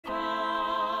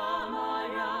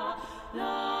This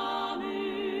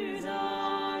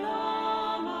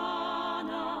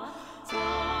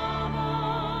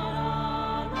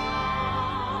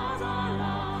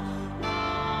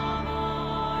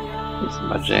is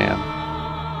my jam.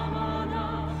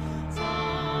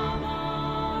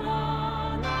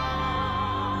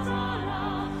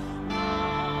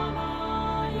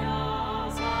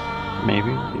 Maybe,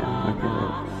 yeah, might be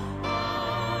right.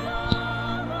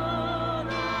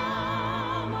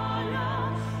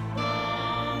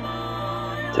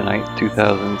 Tonight,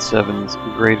 2007's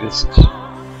greatest.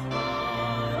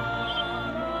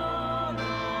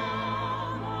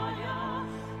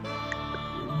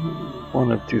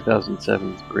 One of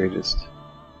 2007's greatest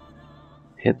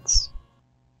hits,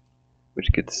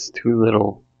 which gets too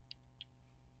little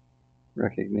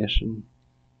recognition.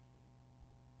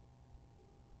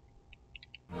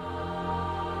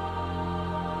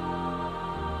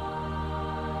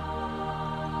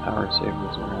 Power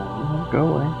savers around. Oh, go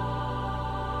away.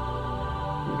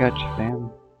 We got you,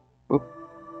 fam. Whoop.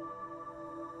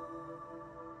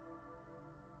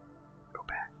 Go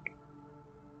back.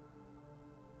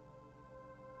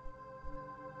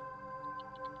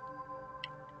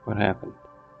 What happened?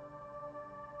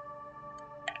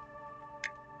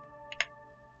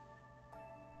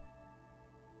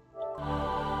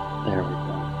 There we go.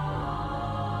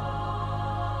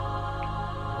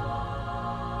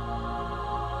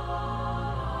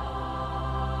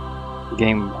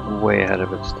 Game way ahead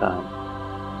of its time.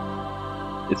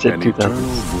 It's at An 2000. eternal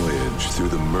voyage through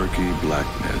the murky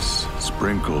blackness,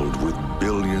 sprinkled with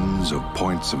billions of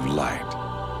points of light,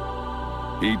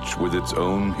 each with its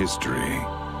own history,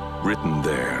 written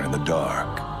there in the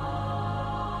dark.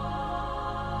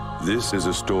 This is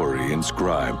a story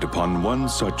inscribed upon one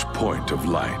such point of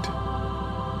light.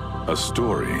 A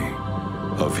story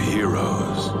of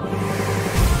heroes.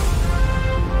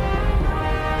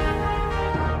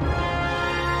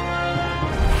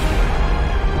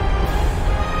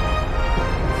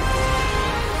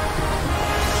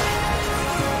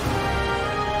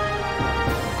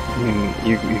 I mean,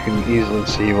 you can easily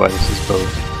see why this is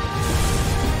both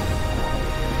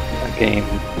a game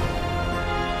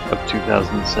of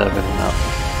 2007 and up,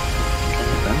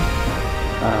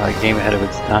 a game ahead of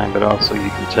its time, but also you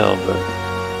can tell the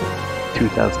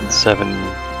 2007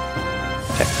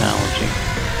 technology.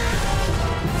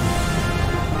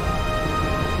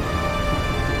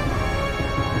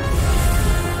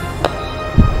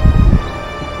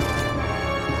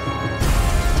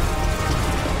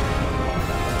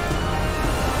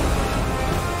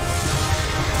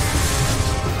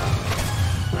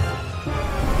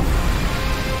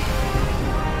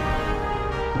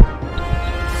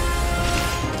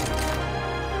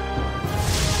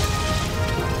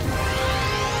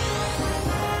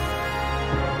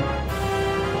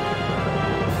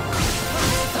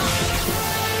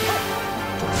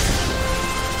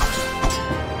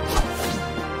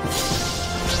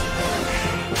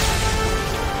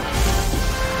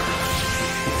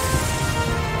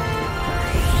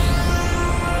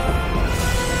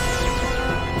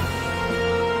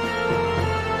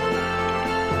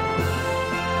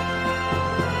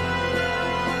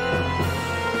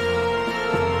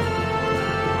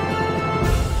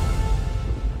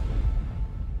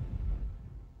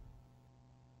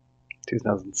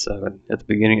 At the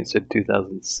beginning it said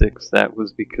 2006. That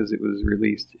was because it was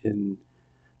released in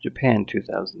Japan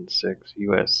 2006,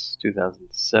 US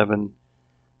 2007.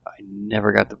 I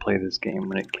never got to play this game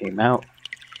when it came out.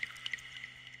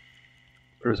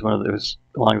 It was one of those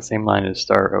along the same line as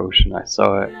Star Ocean. I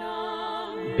saw it.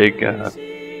 Big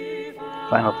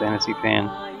Final Fantasy fan.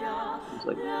 It was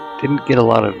like, didn't get a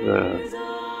lot of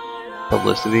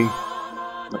publicity,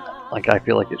 like I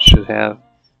feel like it should have.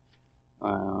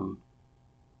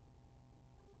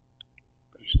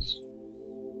 Just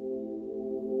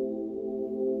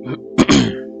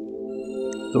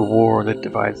the war that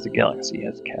divides the galaxy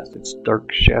has cast its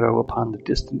dark shadow upon the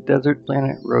distant desert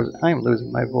planet Rose. I am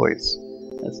losing my voice.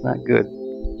 That's not good.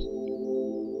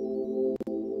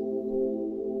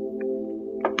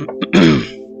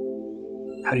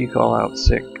 How do you call out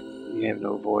sick? You have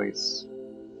no voice.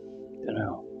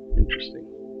 Dunno. Interesting.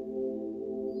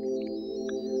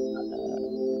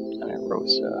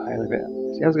 Rose, highly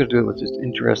valued. See, I was going to do it with just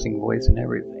interesting voice and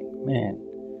everything. Man.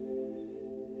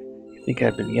 You think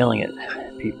I've been yelling at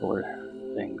people or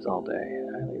things all day.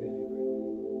 Highly valued.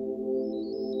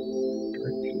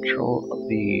 Direct control of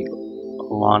the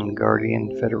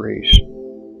Longardian Federation.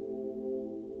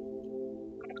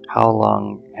 How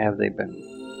long have they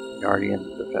been guardians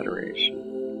of the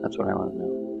Federation? That's what I want to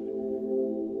know.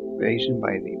 Invasion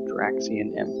by the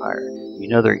Draxian Empire. You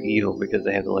know they're evil because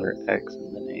they have the letter X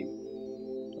in the name.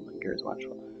 Gears watch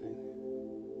for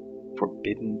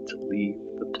forbidden to leave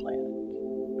the planet.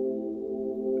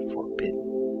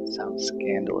 Forbidden. Sounds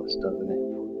scandalous, doesn't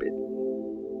it?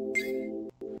 Forbidden.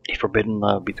 A forbidden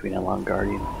love between a Long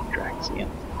Guardian and Draxian.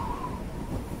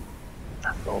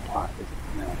 That's the whole plot, is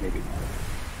it? No, maybe not.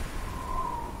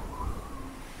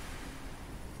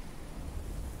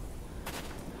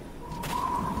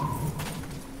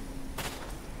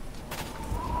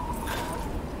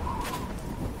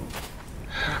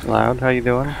 Loud, how you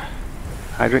doing?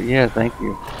 Hydrate? Yeah, thank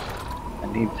you.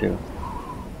 I need to.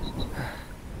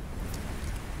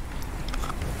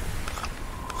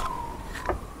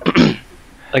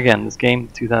 Again, this game,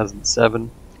 2007.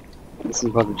 This is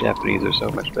why the Japanese are so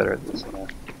much better at this now.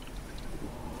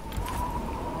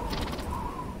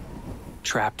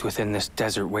 Trapped within this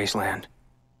desert wasteland.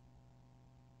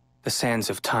 The sands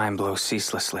of time blow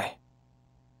ceaselessly.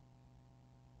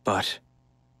 But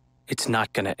it's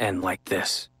not gonna end like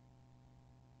this.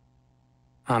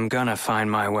 I'm gonna find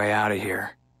my way out of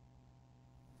here.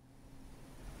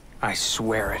 I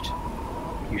swear it.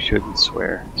 You shouldn't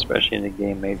swear, especially in a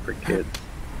game made for kids.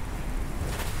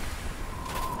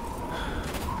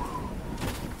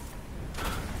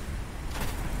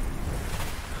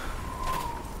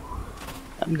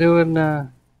 I'm doing, I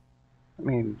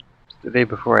mean, it's the day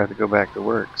before I have to go back to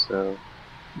work, so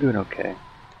I'm doing okay.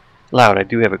 Loud, I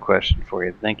do have a question for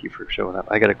you. Thank you for showing up.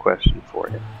 I got a question for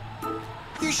you.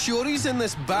 You sure he's in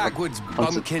this backwoods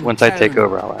bumpkin Once I take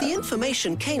over, I'll ask. The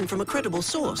information came from a credible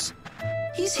source.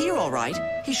 He's here all right.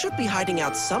 He should be hiding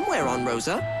out somewhere on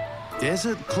Rosa.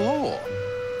 Desert Claw?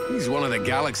 He's one of the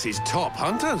galaxy's top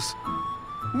hunters.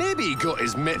 Maybe he got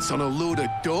his mitts on a load of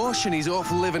dosh and he's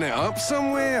off living it up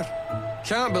somewhere.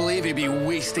 Can't believe he'd be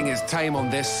wasting his time on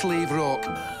this slave rock.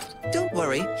 Don't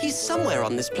worry, he's somewhere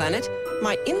on this planet.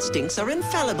 My instincts are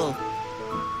infallible.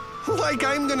 Like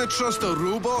I'm gonna trust a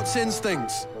robot's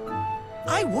instincts.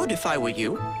 I would if I were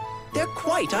you. They're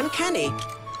quite uncanny.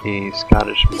 The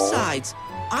Scottish mole. Besides,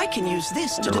 I can use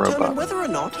this to And a determine robot. whether or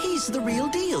not he's the real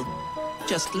deal.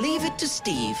 Just leave it to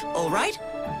Steve, all right?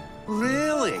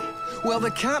 Really? Well,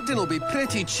 the captain will be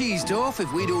pretty cheesed off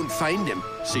if we don't find him.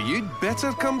 So you'd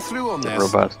better come through on The this.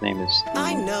 robot's name is Steve.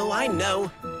 I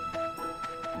know.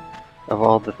 Of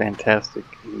all the fantastic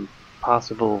and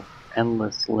possible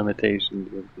endless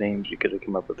limitations of names you could have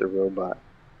come up with a robot,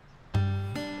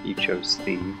 you chose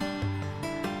Steve.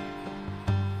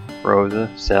 Rosa,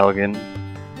 Salgan,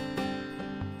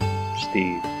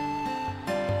 Steve.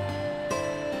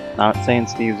 Not saying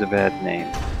Steve's a bad name.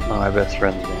 No, my best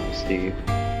friend's name is Steve.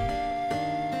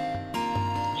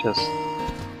 Just...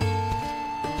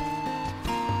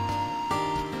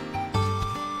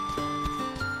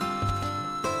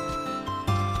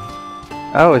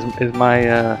 Oh, is my,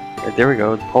 there we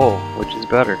go, the poll. Which is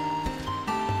better?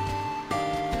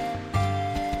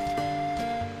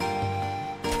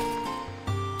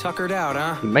 Tuckered out,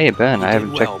 huh? It may have been. You I did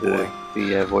haven't well, checked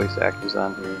the voice actors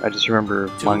on here. I just remember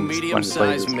To Mung's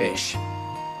medium-sized mish.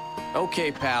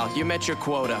 Okay, pal, you met your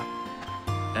quota.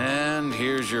 And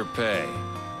here's your pay.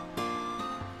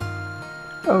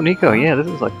 Oh, Nico, yeah, this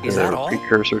is like Is that the all?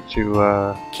 precursor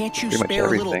to Can't you pretty much spare a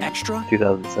little everything. extra?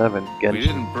 2007. We Genshin.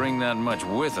 didn't bring that much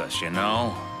with us, you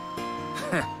know?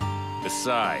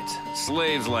 Besides,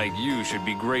 slaves like you should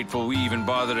be grateful we even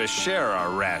bother to share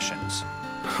our rations.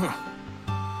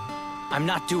 I'm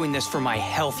not doing this for my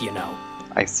health, you know.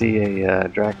 I see a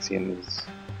Draxian is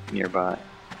nearby.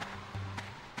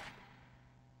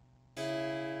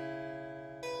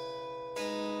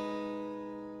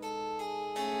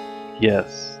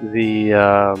 Yes, the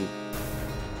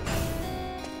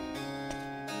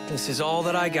This is all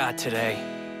that I got today.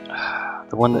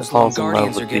 one that Those falls in love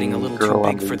Longardians with are getting the a little too girl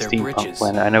on big the for their steampunk britches.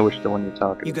 planet. I know which the one you're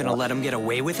talking You gonna about. let them get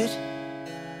away with it?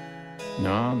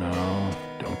 No,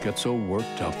 don't get so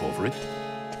worked up over it.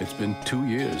 It's been 2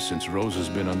 years since Rosa's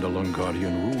been under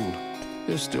Longardian rule.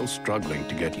 They're still struggling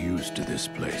to get used to this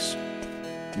place.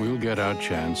 We'll get our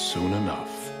chance soon enough.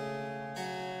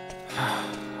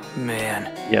 Man,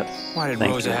 Yes. why did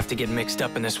thank Rosa you. have to get mixed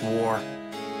up in this war?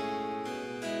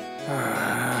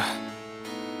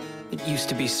 It used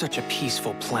to be such a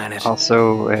peaceful planet.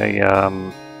 Also a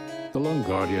The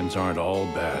Longardians aren't all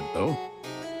bad, though.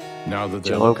 Now that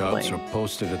their Jello lookouts plane. are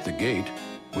posted at the gate,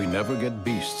 we never get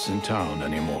beasts in town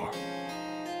anymore.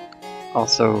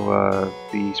 Also the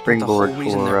the whole springboard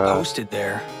reason they're for posted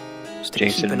there is to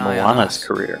Jason keep an eye on Milana's us.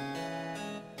 career.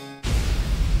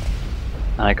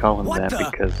 And I call him What that the-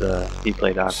 because he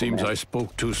played Aquaman. Seems I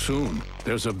spoke too soon.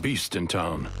 There's a beast in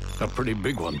town. A pretty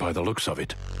big one by the looks of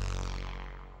it.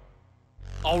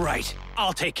 All right,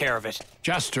 I'll take care of it.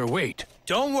 Jaster, wait.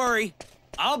 Don't worry,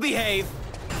 I'll behave.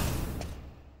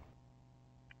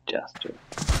 Jester.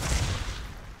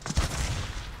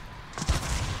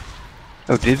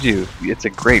 Oh, did you? It's a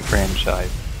great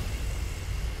franchise.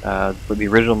 But the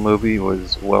original movie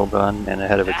was well done and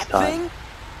ahead of its time. Thing?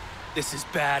 This is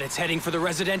bad. It's heading for the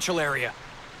residential area.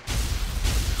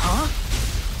 Huh?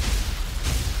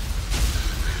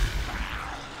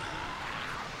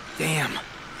 Damn,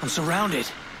 I'm surrounded.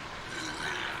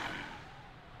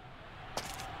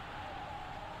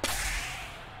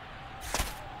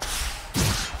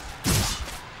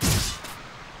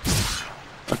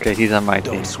 Okay, he's on my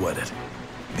team. Don't sweat it.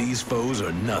 These foes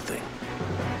are nothing.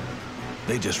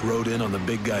 They just rode in on the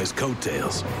big guy's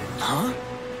coattails. Huh?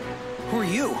 Who are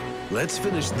you? Let's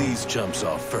finish these chumps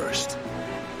off first.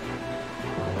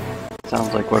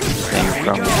 Sounds like what's his name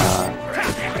from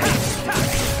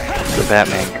the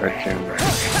Batman cartoon.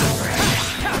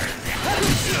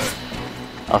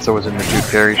 Also was in the Drew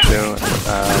Carey show.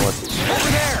 What's his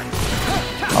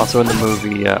name? Also in the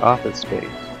movie Office Space.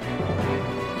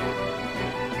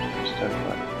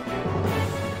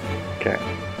 Okay.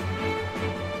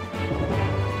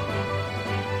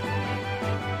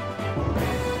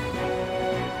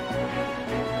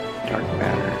 Dark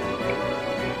matter.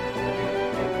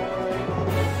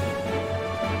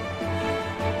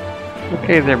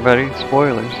 Okay there, buddy.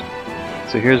 Spoilers.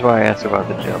 So here's why I asked about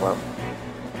the Jello.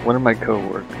 One of my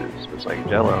co-workers was like,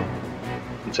 Jello,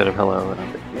 instead of hello, and I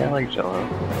was like, yeah, I like Jello.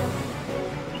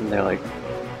 And they're like,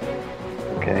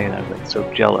 okay, and I was like,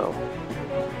 so Jello.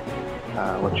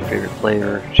 What's your favorite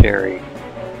flavor? Cherry. I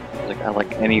was like, I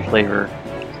like any flavor,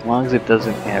 as long as it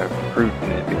doesn't have fruit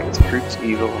in it, because fruit's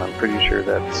evil, and I'm pretty sure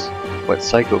that's what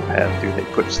psychopaths do. They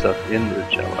put stuff in their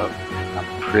Jello.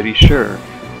 I'm pretty sure.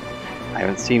 I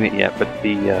haven't seen it yet, but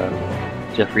the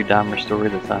Jeffrey Dahmer story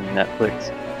that's on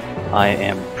Netflix, I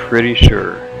am pretty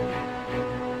sure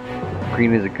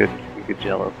green is a good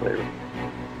Jello flavor.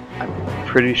 I'm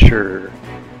pretty sure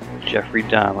Jeffrey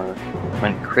Dahmer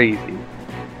went crazy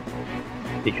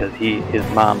because his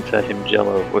mom fed him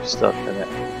Jello with stuff in it.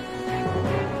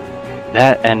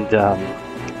 That and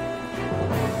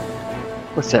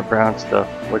what's that brown stuff?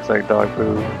 Looks like dog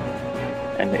food.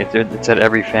 And it's at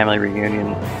every family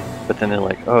reunion, but then they're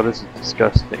like, "Oh, this is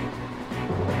disgusting."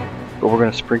 But we're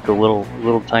gonna sprinkle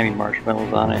little tiny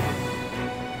marshmallows on it.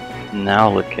 Now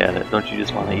look at it. Don't you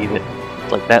just want to eat it?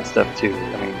 It's like that stuff too.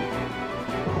 I mean,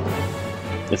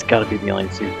 it's got to be the only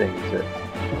two things that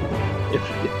if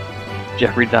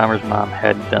Jeffrey Dahmer's mom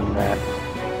had done that,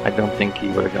 I don't think he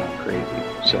would have gone crazy.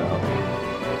 So,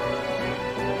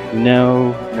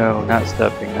 no, not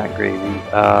stuffing, not gravy.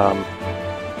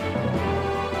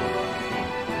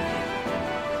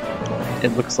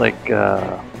 It looks like,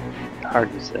 hard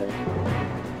to say.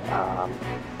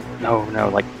 No,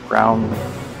 like brown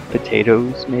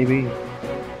potatoes, maybe?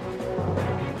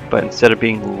 But instead of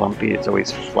being lumpy, it's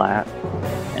always flat.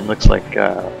 And looks like,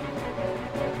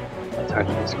 that's hard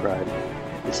to describe.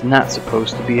 It's not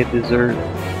supposed to be a dessert,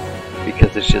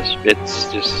 because it's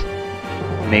just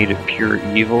made of pure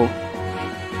evil.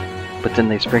 But then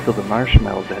they sprinkle the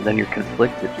marshmallows and then you're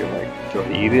conflicted. You're like, do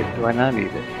I eat it? Do I not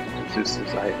eat it? I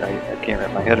can't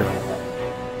wrap my head around that.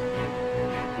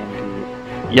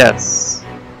 Candy. Yes,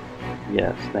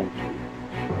 thank you.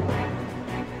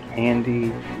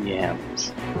 Candy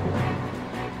yams.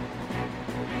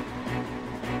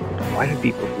 Why do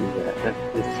people do that?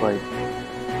 It's like,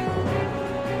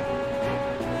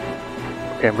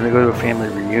 okay, I'm gonna go to a family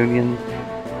reunion.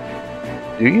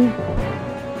 Do you?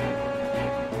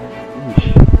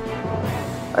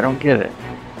 I don't get it.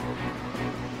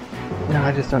 No,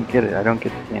 I just don't get it. I don't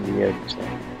get the candy yams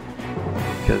thing.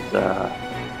 Because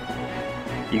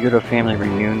you go to a family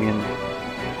reunion,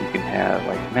 you can have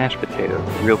like mashed potatoes,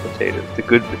 real potatoes, the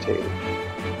good potatoes,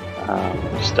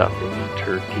 stuffing,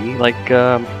 turkey, like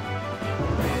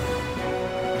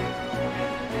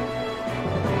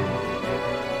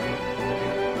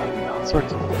all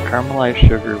sorts of caramelized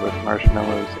sugar with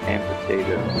marshmallows and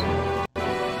potatoes.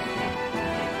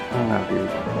 I don't know,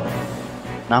 dude.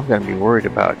 Now I'm gonna be worried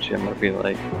about you. I'm gonna be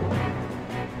like,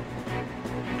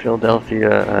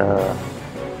 Philadelphia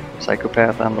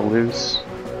psychopath on the loose.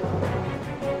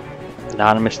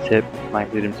 Anonymous tip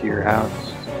might lead him to your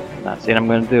house. I'm not saying I'm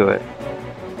gonna do it.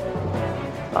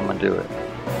 I'm gonna do it.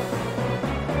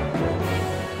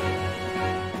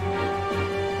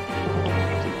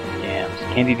 Yams,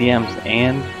 candied yams,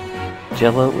 and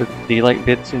Jello. Do you like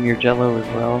bits in your Jello as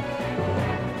well?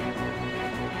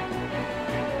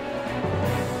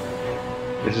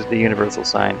 This is the universal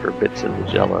sign for bits in the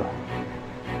Jello.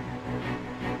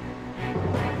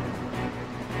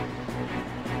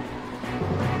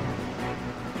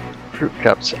 Fruit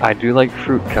cups. I do like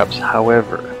fruit cups,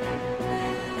 however,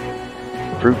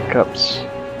 fruit cups.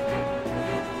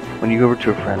 When you go over to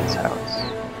a friend's house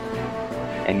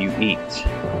and you eat,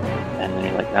 and then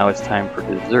you're like, now it's time for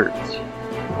dessert.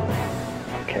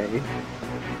 Okay,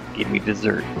 give me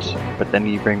dessert. But then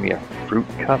you bring me a fruit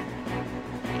cup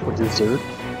for dessert?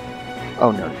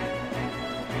 Oh no.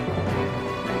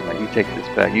 Anyway, you take this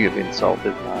back. You have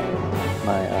insulted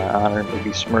my honor,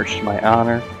 maybe smirched my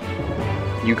honor.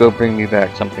 You go bring me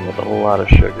back something with a lot of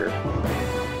sugar.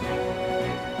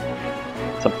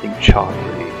 Something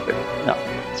chocolatey, but no.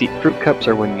 See, fruit cups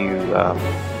are when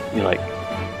you're like,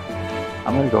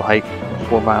 I'm gonna go hike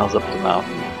 4 miles up the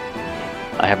mountain.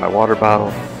 I have my water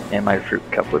bottle and my fruit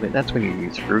cup with it. That's when you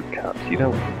use fruit cups. You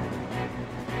don't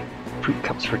fruit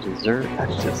cups for dessert.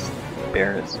 That's just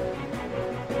embarrassing.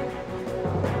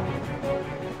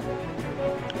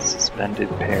 Suspended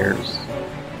pears.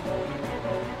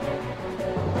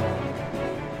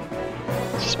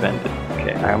 Suspended.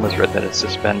 Okay, I almost read that as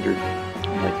suspendered.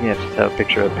 I'm like, yeah, just have a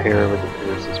picture of a pear with a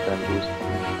pair of suspenders.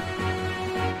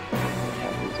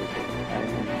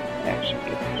 Action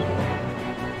givers.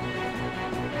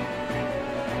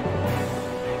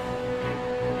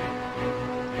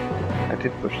 I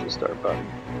did push the start button.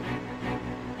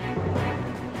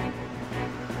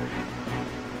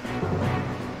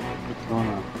 What's going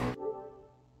on?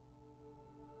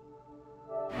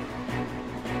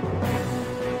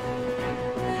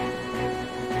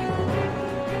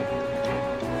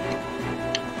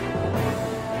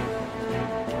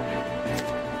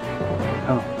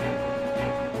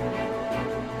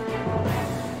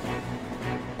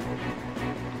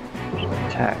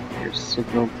 Attack. Your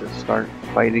signal to start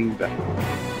fighting back.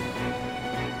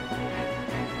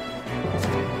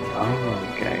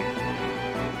 Oh, okay.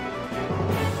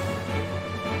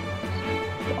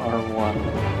 R1.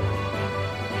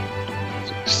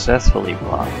 Successfully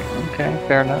blocked. Okay,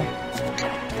 fair enough.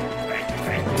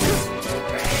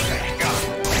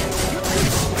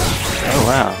 Oh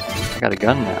wow, I got a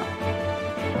gun now.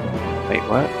 Wait,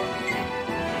 what?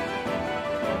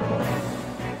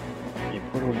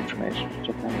 Portable information.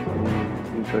 Check out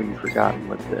any info you've forgotten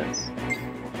with this.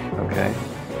 Okay.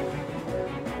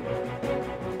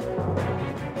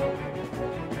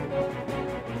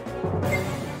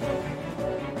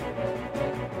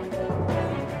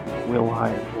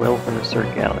 Welfare Sir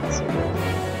Galaxy.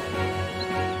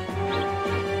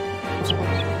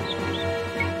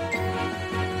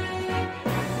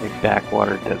 A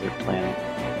backwater desert planet.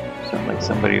 Sound like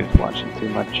somebody who's watching too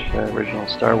much original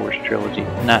Star Wars trilogy,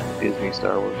 not Disney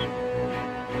Star Wars.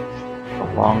 The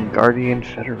Long Guardian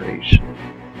Federation.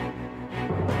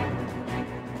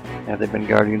 Have they been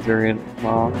Guardians very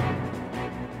long?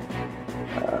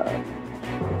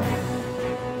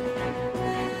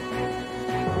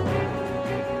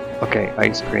 Okay,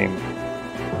 ice cream.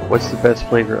 What's the best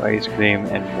flavor ice cream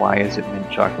and why is it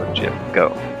mint chocolate chip?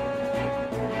 Go.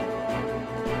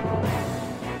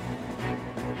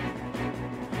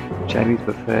 Chinese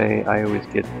buffet, I always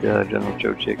get General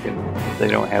Tso chicken. If they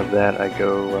don't have that, I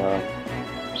go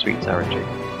sweet and sour chicken.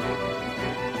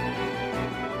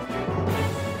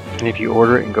 And if you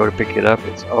order it and go to pick it up,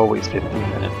 it's always 15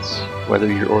 minutes. Whether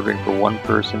you're ordering for one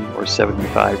person or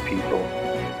 75 people.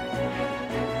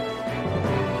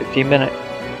 15 minutes.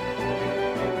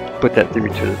 Put that theory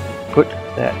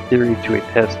to a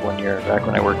test one year back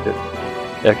when I worked at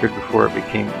Deckard before it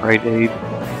became Rite Aid.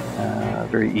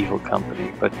 Very evil company,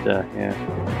 but yeah.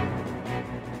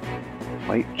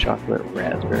 White chocolate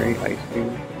raspberry ice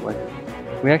cream.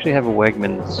 We actually have a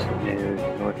Wegmans in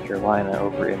North Carolina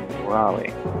over in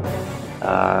Raleigh.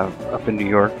 Up in New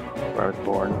York, where I was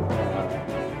born,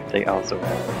 they also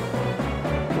have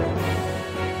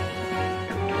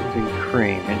cookies and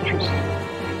cream. Interesting.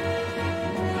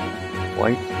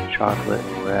 White chocolate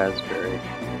raspberry.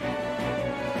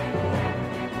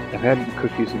 I've had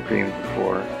cookies and cream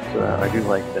before, so I do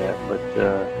like that, but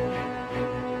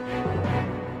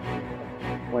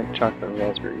white chocolate and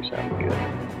raspberry sound good.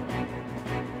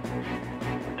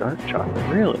 Dark chocolate,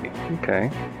 really? Okay.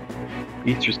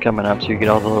 Easter's coming up, so you get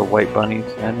all the little white bunnies,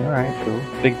 and alright, cool.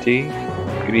 Big T,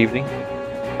 good evening.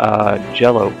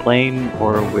 Jello, plain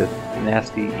or with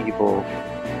nasty, evil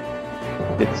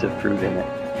bits of fruit in it?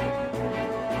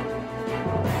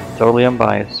 Totally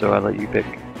unbiased, so I'll let you pick.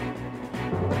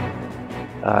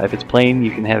 If it's plain,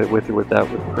 you can have it with or without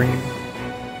whipped cream.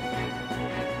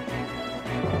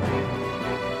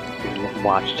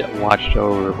 Watched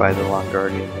over by the Long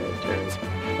Guardian military.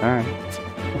 Alright.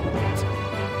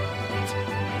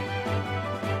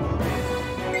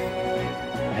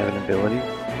 I have an ability.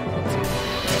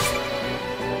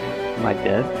 Am I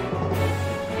dead?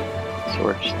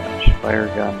 Sword slash, fire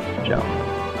gun, jump.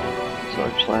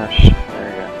 Sword slash,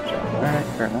 fire gun, jump. Alright,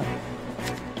 fair enough.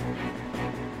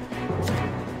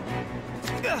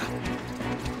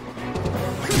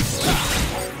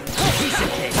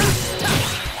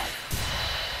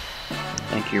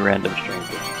 Thank you, random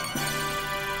stranger.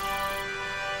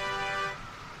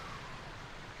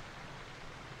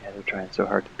 Yeah, they're trying so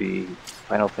hard to be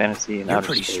Final Fantasy and You're outer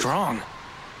pretty space. strong.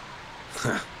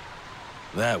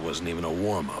 That wasn't even a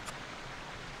warm-up.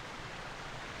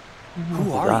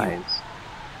 Who are you? Eyes.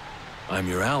 I'm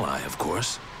your ally, of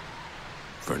course.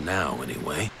 For now,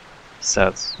 anyway.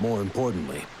 Sets. More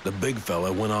importantly, the big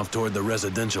fella went off toward the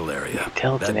residential area.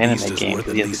 Tell it's That an beast anime is game worth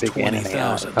because at he has least the big anime eyes.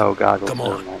 20,000. Oh, goggles. Come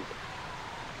never on. mind.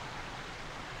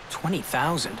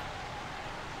 20,000?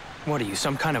 What are you,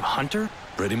 some kind of hunter?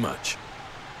 Pretty much.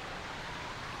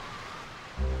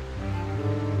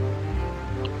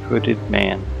 Hooded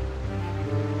Man.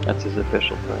 That's his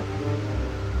official title.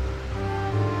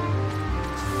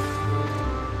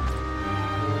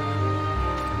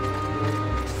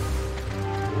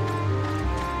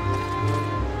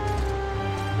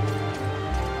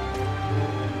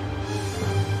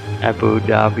 Abu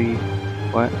Dhabi.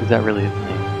 What? Is that really his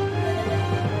name?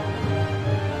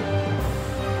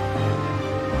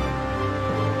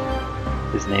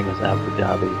 His name is Abu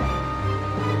Dhabi.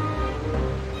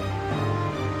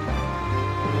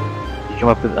 You come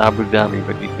up with Abu Dhabi,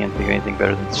 but you can't think of anything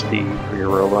better than Steve for your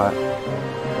robot.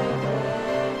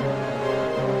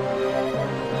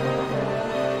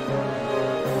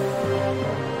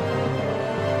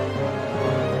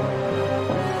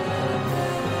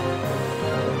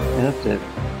 And that's it.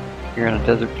 You're on a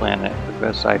desert planet. The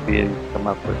best idea you come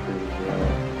up with is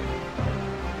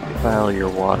defile your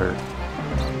water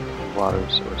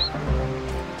source.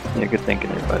 Yeah, good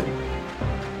thinking, everybody.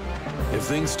 If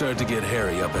things start to get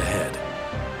hairy up ahead,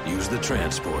 use the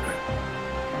transporter.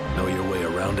 Know your way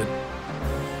around it?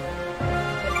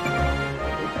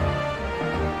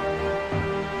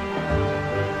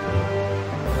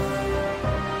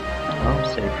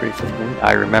 Oh, say frequently.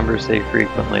 I remember say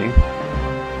frequently.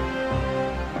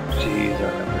 Jeez, I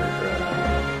remember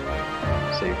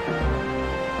say frequently.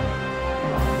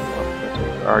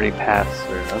 Already passed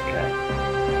through. Okay.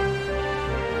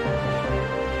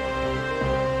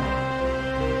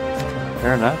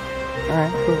 Fair enough.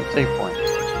 Alright, cool. Save point.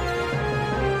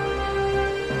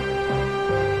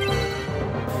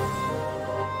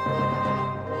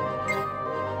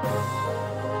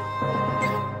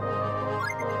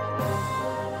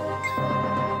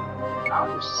 Oh,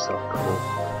 this is so cool.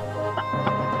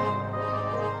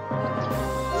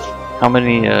 How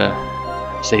many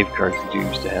save cards did you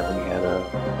used to have when you had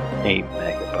 8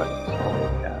 megabytes? Holy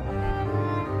cow.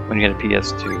 When you had a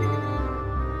PS2.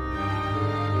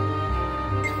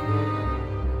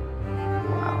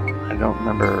 I don't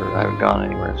remember, I haven't gone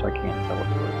anywhere, so I can't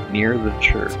teleport. Near the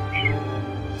church.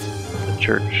 The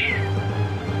church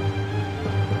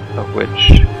of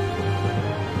which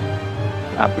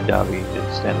Abu Dhabi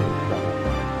is standing in front of.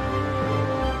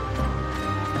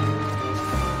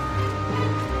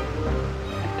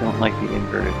 I don't like the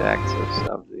inverted axis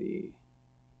of the...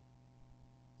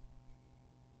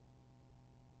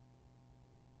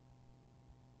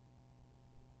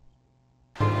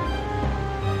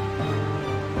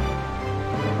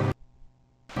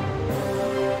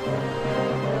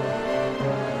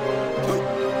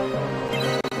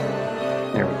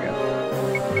 There we go.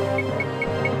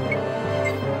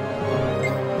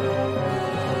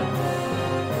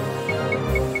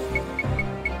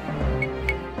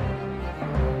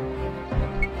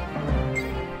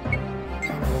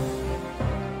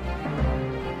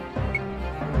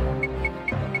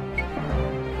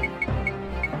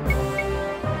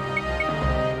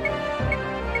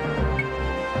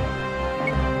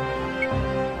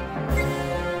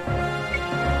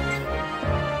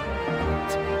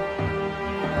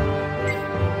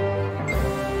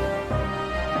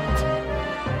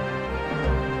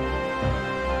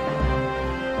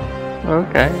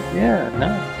 Okay, yeah, no.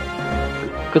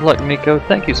 Good luck, Nico.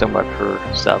 Thank you so much for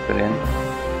stopping in.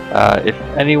 If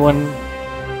anyone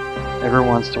ever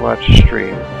wants to watch a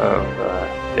stream of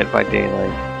Dead by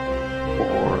Daylight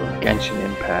or Genshin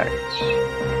Impact,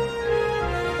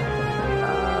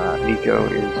 Nico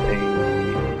is a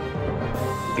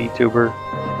VTuber,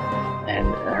 and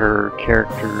her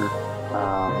character,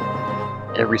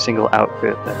 every single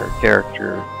outfit that her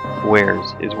character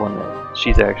wears is one that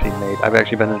she's actually made. I've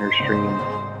actually been in her stream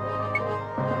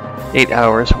 8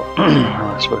 hours when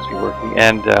I was supposed to be working,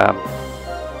 and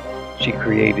she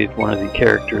created one of the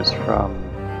characters from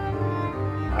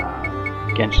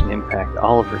Genshin Impact.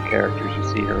 All of her characters you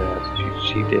see her as,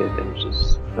 she did, and it's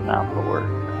just phenomenal work.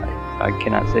 I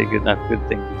cannot say good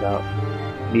things about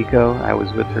Nico. I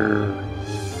was with her,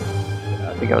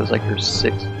 I think I was like her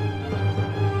 6th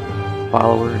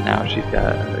follower. Now she's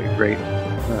got a great,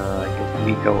 I guess,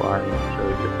 Nico army. So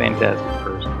he's a fantastic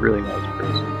person, really nice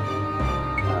person.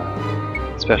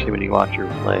 Especially when you watch her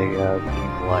play the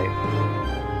Game of Light.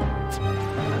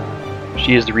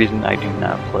 She is the reason I do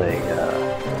not play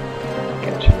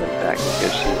Genshin Impact,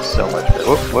 because she is so much better.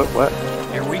 What?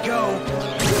 Here we go.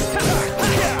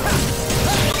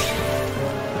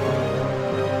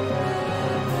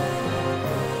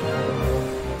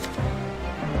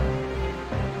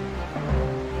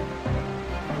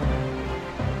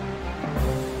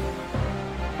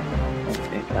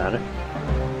 Okay, got it.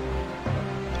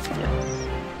 Yes.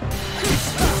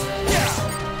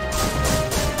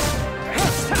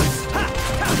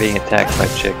 I'm being attacked by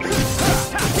chickens.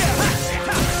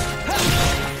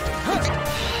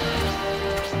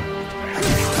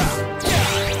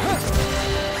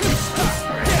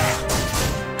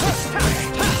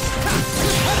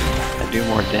 Do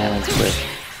more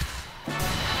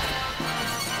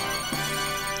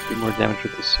damage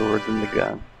with the sword than the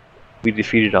gun. We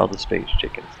defeated all the space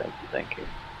chickens. Thank you.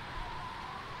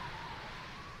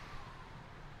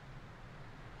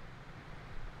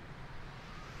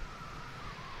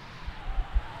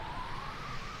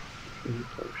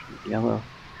 Yellow.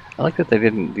 I like that they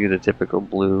didn't do the typical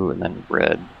blue and then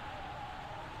red.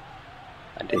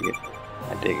 I dig it.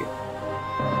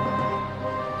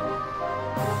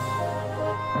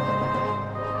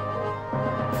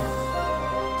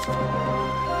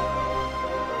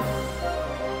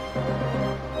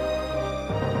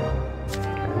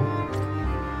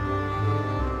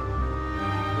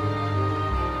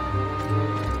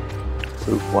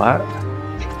 Luke what?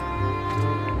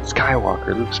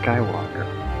 Luke Skywalker.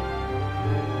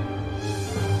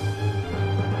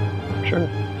 Sure.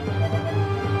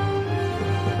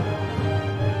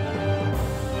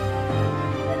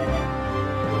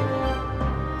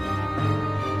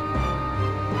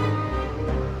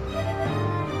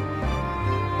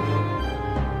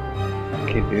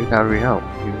 Okay, dude, how do we help?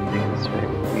 You need this way.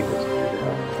 We need this to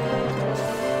help.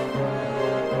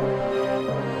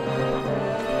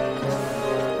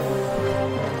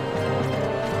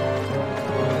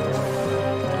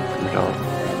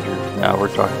 No,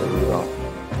 we're talking to Rudolph.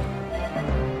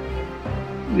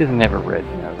 He doesn't have a red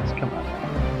nose. Come on.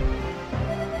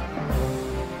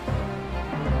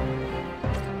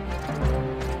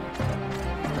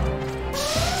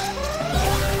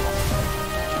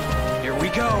 Here we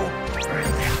go.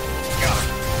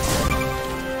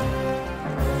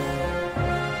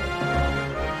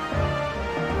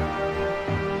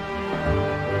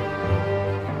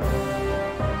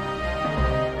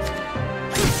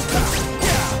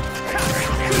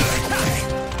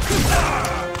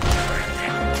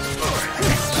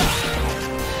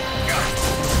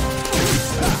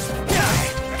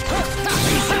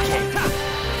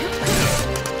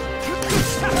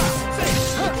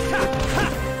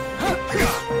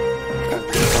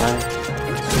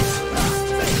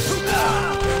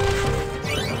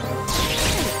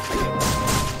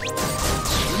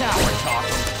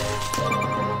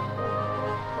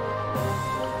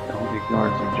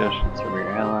 Ignore suggestions from your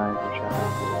allies or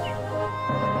challenges.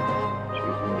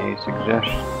 Choosing a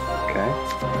suggestion. Okay.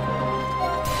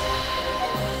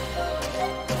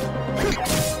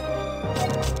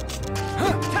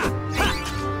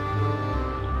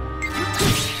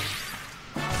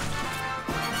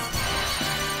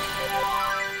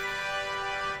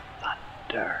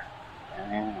 Thunder.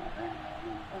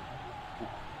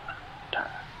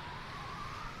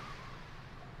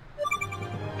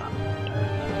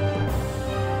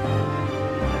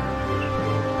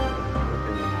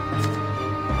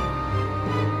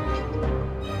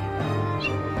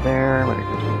 There, when it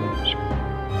goes to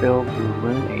fill to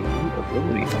learn a new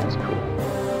ability. That's cool.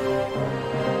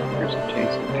 Here's a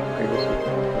chance to previously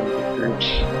groups.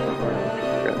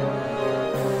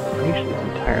 Operation is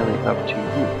entirely up to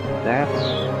you. That's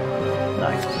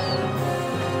nice.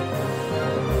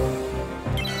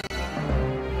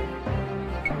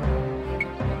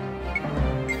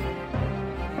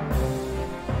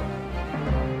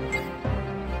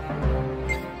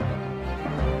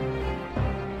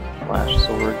 Flash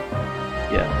sword,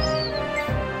 yes.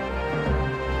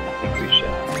 I think we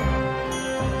shall.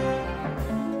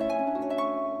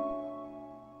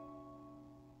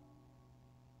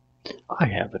 I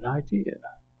have an idea.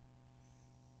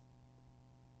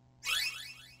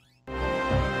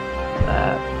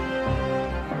 That.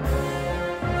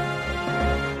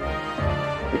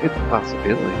 Look at the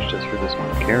possibilities just for this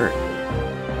one character.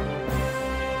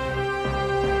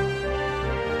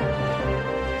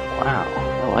 Wow,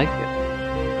 I like it.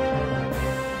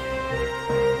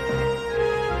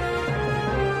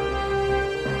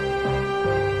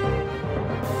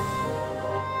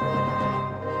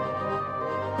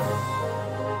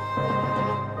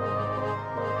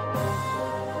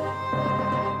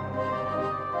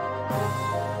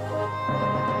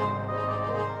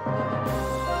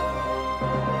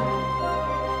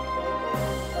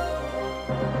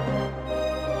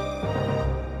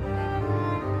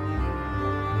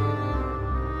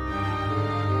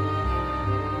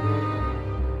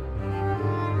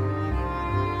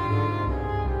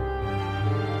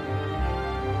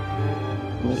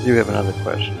 I do have another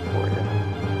question for you.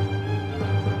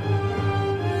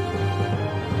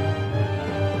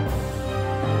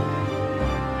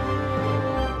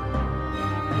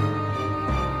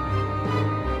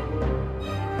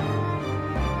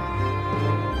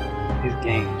 These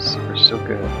games are so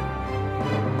good.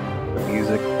 The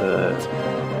music,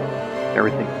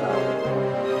 everything about it.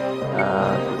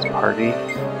 This party.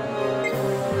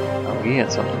 Oh, he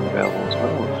had something available as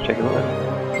well. Let's check it out.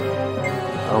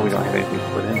 Oh, we don't have anything to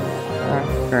put in there.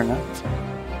 Alright, fair enough.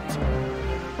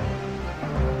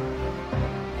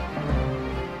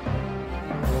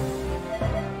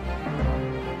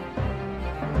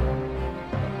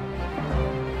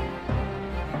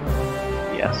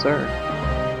 Yes, sir.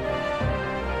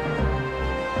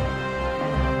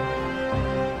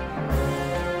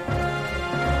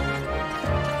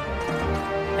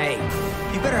 Hey,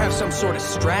 you better have some sort of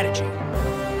strategy.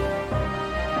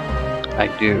 I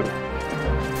do.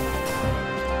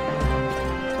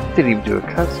 Didn't even do a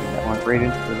cutscene. That went right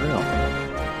into the room.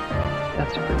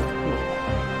 That's pretty cool.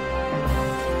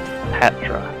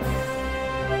 Patra.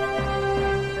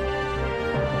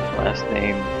 Last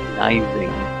name,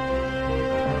 Nizing.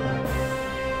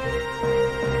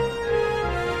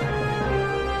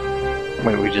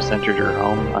 Wait, we just entered her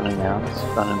home unannounced,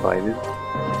 uninvited.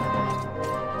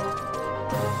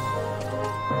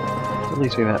 At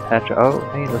least we met Patra. Oh,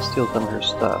 hey, let's steal some of her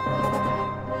stuff.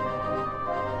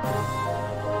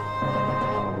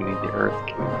 Oh, we need the Earth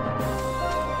Key.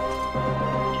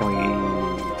 Can we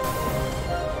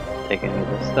take any of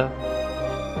this stuff?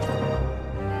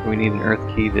 We need an Earth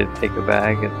Key to take a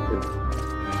bag.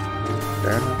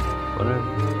 Fair enough. Whatever.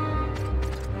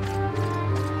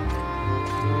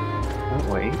 Oh,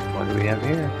 wait. What do we have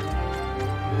here?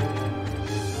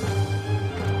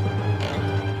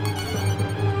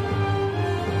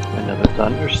 Another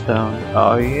Thunderstone.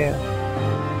 Oh, yeah.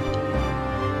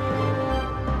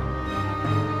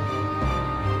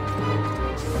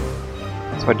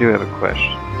 So I do have a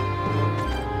question.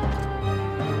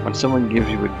 When someone gives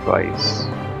you advice,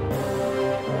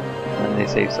 and they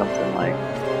say something like,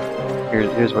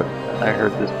 here's what I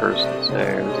heard this person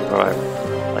say, or this is what I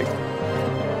like,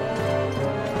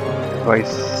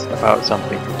 advice about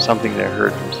something from something they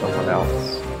heard from someone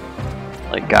else,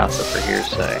 like gossip or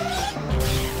hearsay.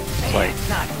 It's like,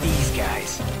 Not these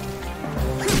guys.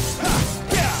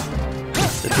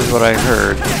 this is what I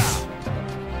heard.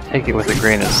 Take it with a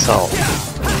grain of salt.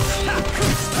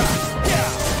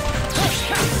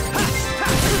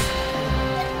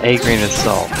 A grain of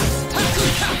salt.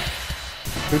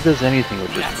 Who does anything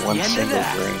with just one single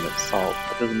grain of salt?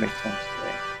 That doesn't make sense to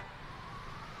me.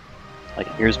 Like,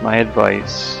 here's my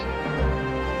advice.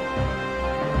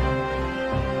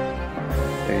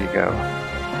 There you go.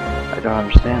 I don't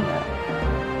understand that.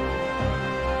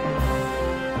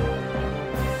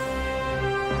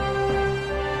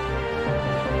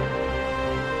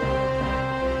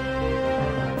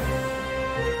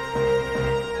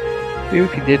 Maybe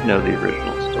if you did know the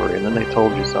original story and then they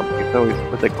told you something, it's always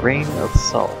with a grain of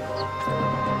salt.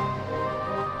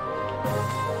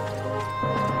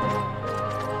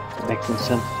 It makes no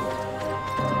sense to me.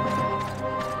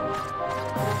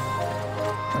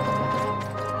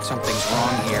 Something's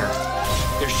wrong here.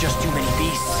 There's just too many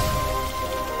beasts.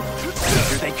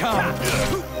 Here they come.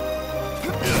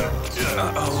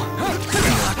 Uh-oh.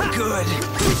 Not good.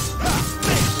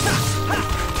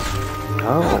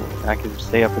 Oh, I can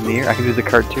stay up in the air. I can do the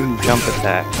cartoon jump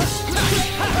attack.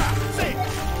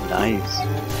 Nice.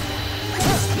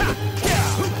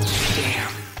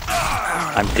 Damn.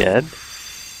 I'm dead?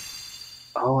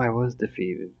 Oh, I was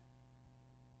defeated.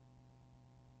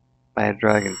 By a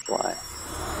dragonfly.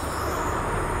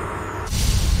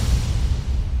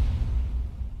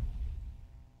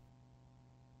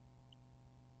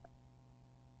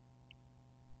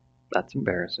 That's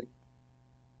embarrassing.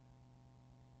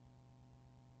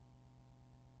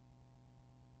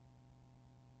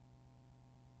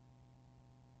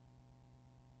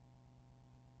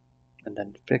 And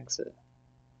then fix it.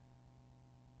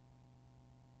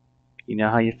 You know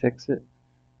how you fix it?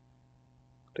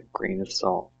 With a grain of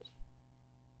salt.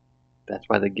 That's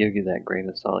why they give you that grain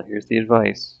of salt. Here's the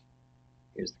advice.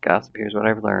 Here's the gossip. Here's what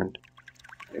I've learned.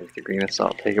 Here's the grain of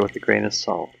salt. Take it with a grain of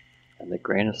salt. And the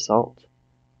grain of salt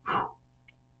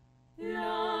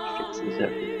fixes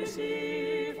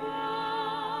everything.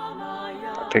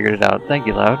 I figured it out. Thank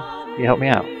you, Loud. You helped me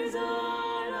out.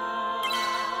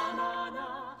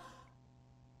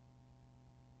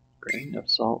 Grain of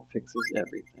salt fixes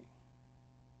everything.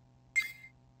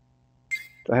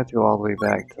 Do I have to go all the way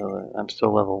back to... I'm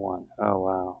still level 1. Oh,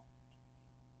 wow.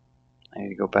 I need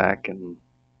to go back and...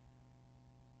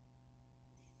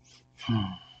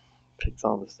 Fix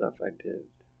all the stuff I did.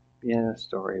 Yeah,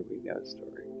 story. We got a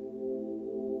story.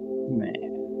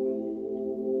 Man.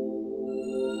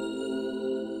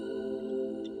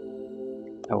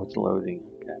 Oh, it's loading.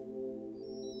 Okay.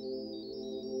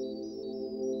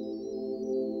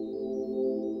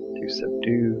 To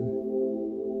subdue.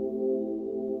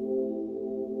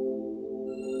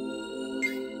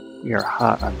 We are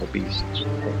hot on the beast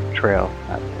trail,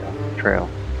 not tail, trail.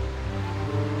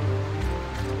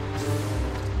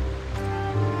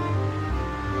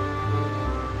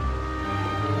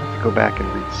 Go back and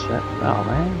reset. Oh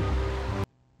man.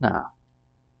 Nah.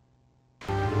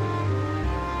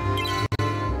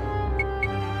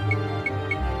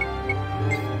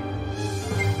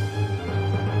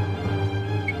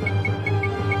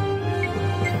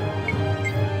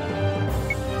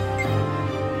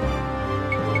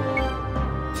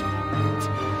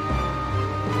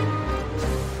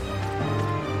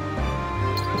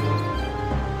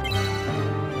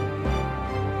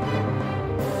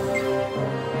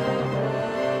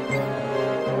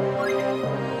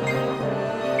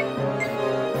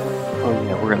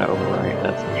 We're gonna overwrite,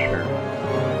 that's for sure.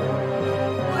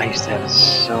 I used to have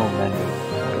so many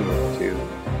PS2.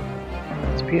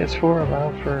 Does PS4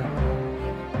 allow for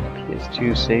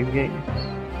PS2 save games?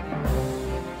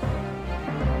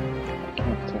 I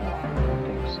can't tell. I don't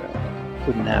think so.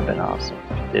 Wouldn't have been awesome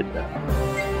if you did that.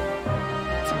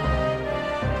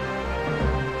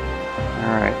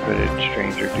 Alright, footage,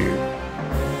 stranger dude.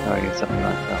 Oh, I get something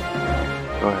like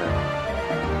that. Go ahead.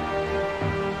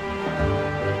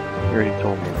 You already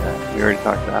told me that. We already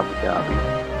talked to Abu Dhabi.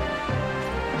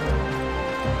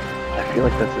 I feel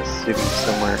like that's a city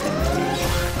somewhere in Asia.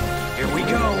 Here we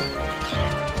go.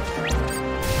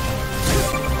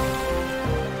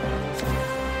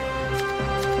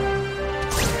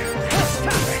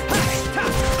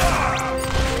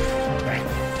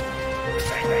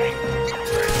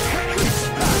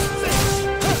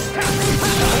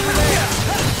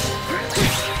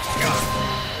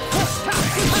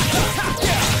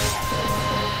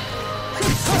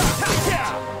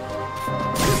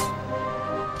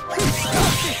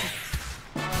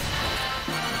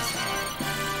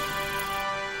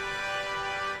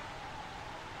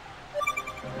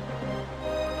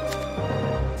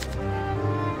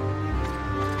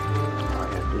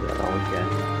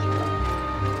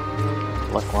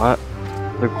 Look what?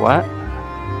 Look what?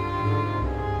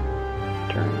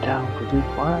 Turn down for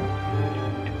Luke what?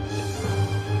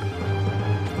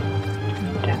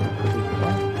 Turn down for Luke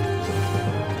what?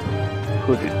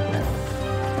 Who did that?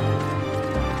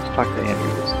 Let's talk to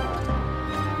Andrew this time.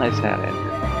 Nice hat,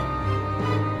 Andrew.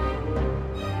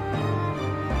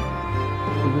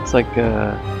 He looks like the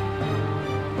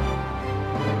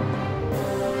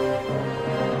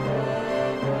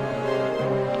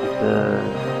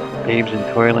Babes in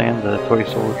Toyland, the toy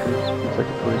soldiers. It's like a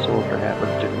toy soldier hat with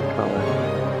a different color.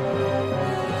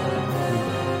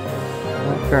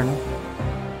 Fair enough.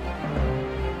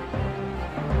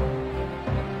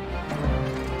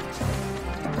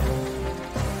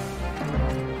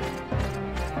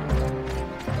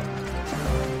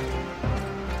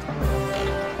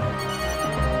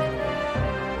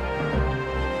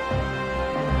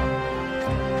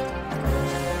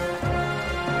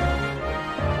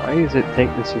 Why does it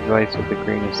take this advice with a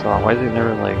grain of salt? Why does it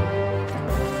never, like,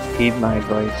 heed my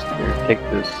advice or take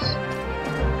this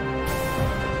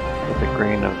with a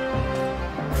grain of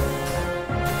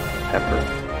pepper,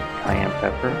 cayenne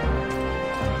pepper?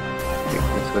 Take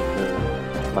this with the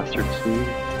mustard seed,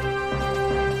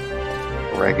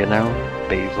 oregano,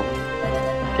 basil.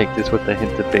 Take this with a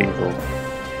hint of basil.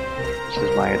 This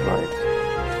is my advice.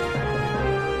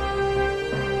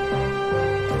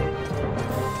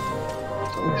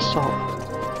 Salt.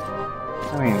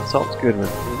 I mean, salt's good with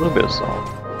a little bit of salt.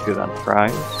 Good on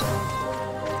fries.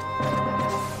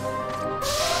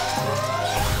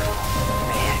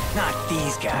 Man, not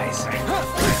these guys.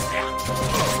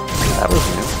 That was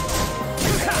new.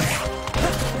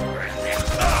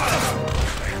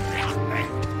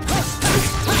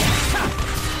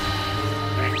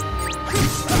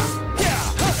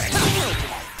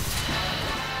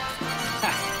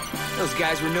 Those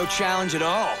guys were no challenge at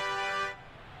all.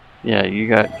 Yeah, you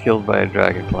got killed by a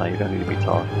dragonfly. You don't need to be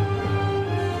talking.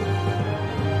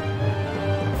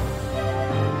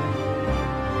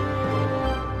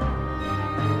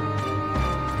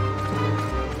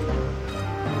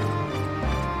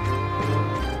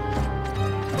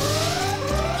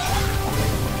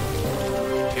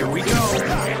 Here we go.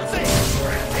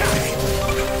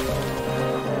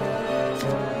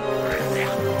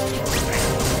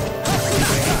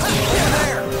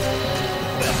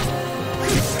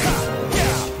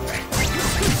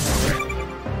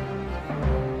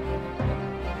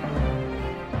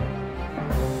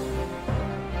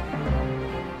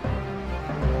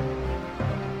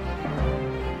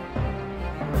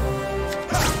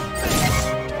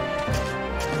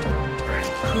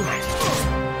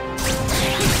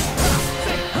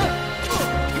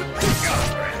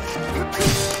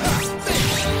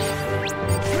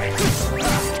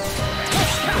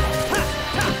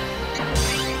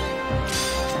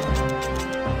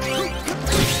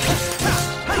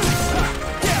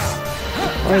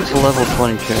 Why is the level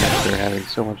 20 character having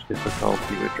so much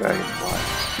difficulty with dragonflies?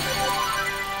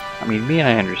 I mean, me,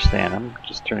 I understand. I'm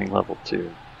just turning level 2.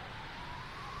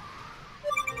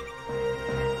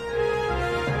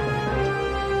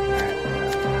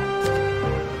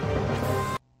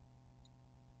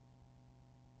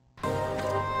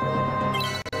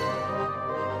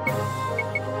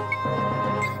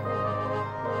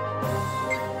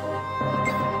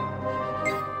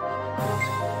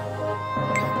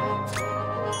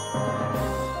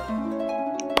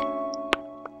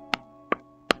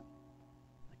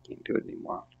 Can't do it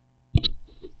anymore.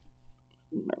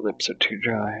 My lips are too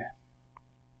dry.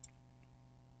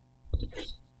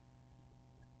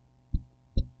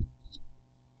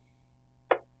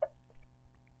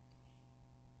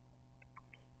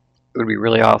 It would be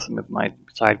really awesome if my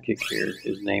sidekick here,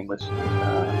 his name was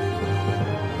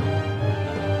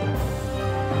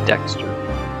Dexter.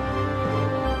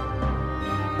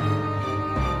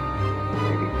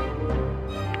 Maybe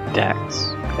Dax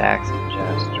and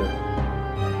Jester.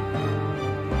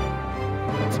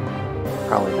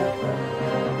 Probably not.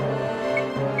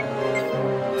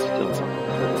 Still something.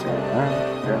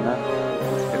 Alright, fair enough.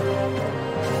 Let's go.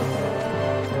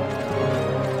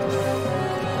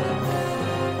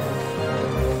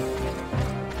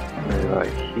 Where do I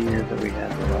hear that we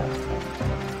had the last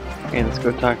time? Okay, let's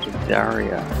go talk to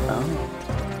Daria. Oh.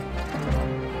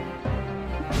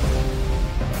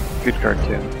 Good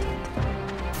cartoon.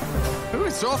 Oh,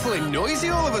 it's awfully noisy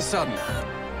all of a sudden.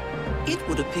 It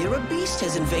would appear a beast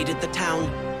has invaded the town.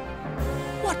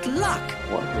 What luck!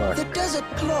 What luck? The Desert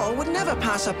Claw would never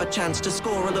pass up a chance to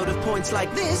score a load of points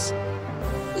like this.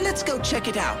 Let's go check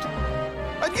it out.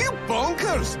 Are you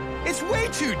bonkers? It's way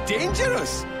too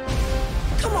dangerous.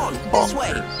 Come on, this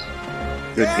way.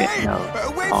 Good Hey, game. No,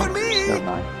 wait for bonkers. me. Never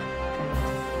mind.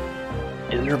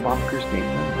 Is there a bonkers game?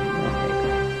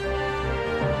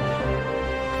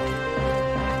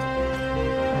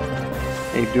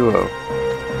 Hey, Duo.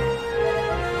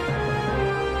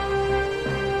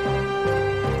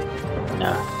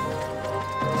 Nah.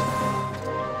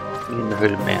 Me and the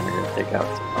Hooded Man are gonna take out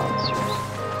some monsters.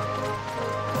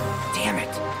 Damn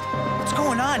it. What's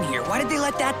going on here? Why did they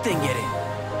let that thing get in?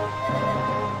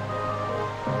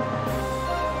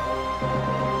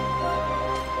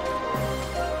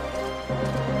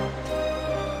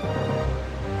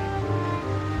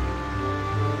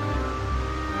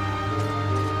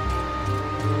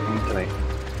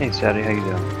 Hey, Sadie, how you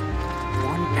doing?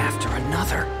 One after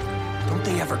another. Don't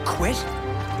they ever quit?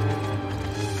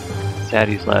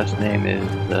 Sadie's last name is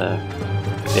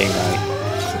Day Night.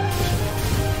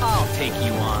 I'll take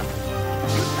you on.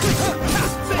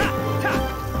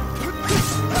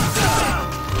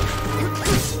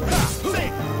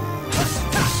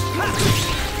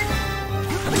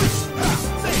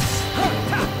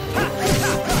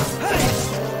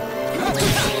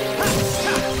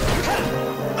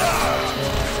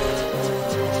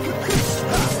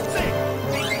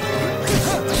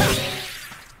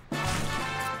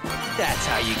 That's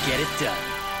how you get it done.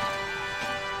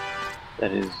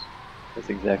 That's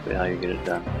exactly how you get it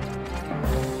done.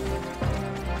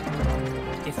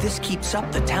 If this keeps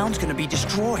up, the town's gonna be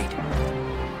destroyed.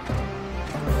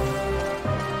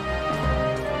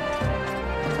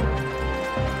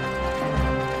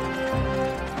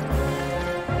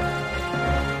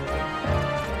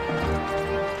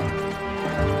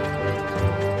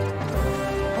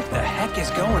 What the heck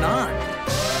is going on?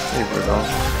 Hey,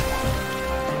 Rudolph.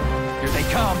 Here they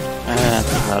come.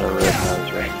 That's not a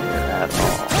red-nosed reindeer at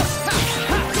all.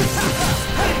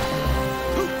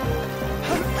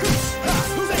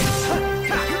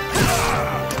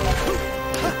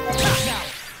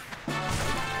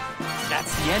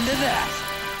 That's the end of that.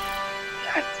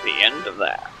 That's the end of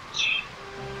that.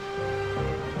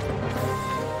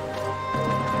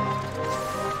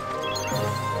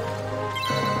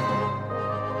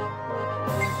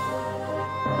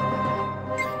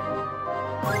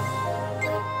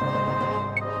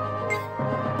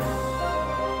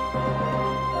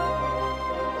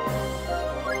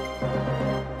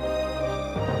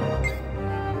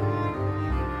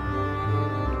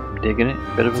 Digging it.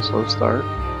 Bit of a slow start,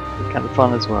 but kind of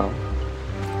fun as well.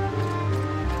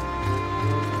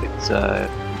 It's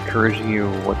encouraging you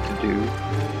what to do,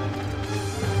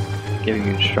 giving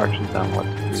you instructions on what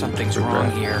to do. Something's wrong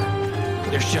here.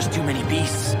 There's just too many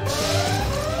beasts.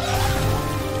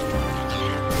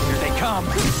 Here they come.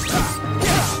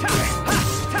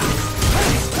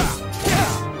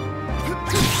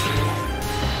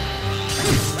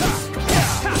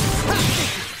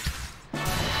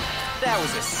 That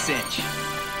was a cinch.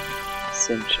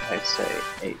 Cinch, I say,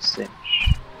 a cinch.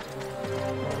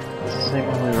 It's the same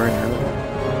one we were in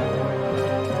earlier.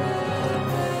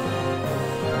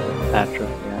 Patra,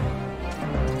 yeah.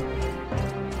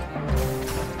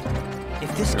 If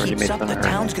this Already keeps made up, fun the of her.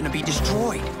 town's gonna be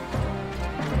destroyed.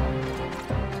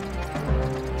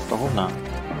 So hold on.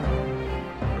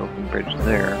 Broken bridge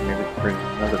there. Maybe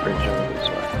another bridge over this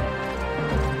way.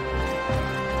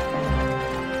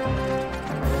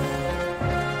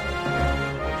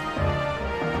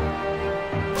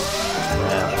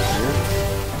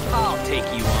 I'll take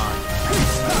you on.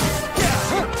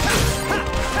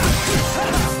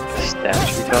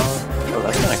 Statue dog? Oh,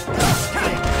 that's kinda cool.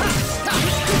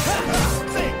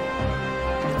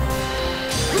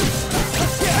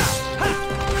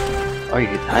 Oh, you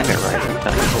can time it right. That's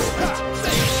kinda cool.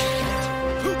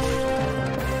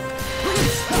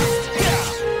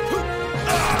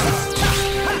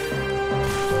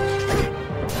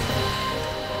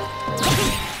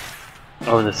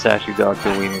 Oh, the statue dog, the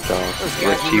wiener dog, Those the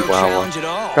guys were no challenge at Chihuahua.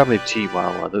 all. Probably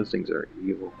Chihuahua. Those things are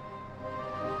evil.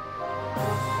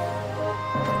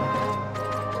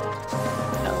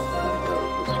 Now we're gonna go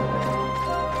this way.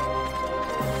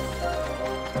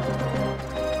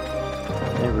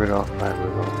 Hey, Rudolph, bye,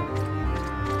 Rudolph.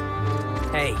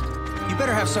 Hey, you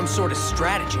better have some sort of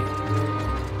strategy.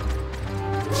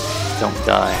 Don't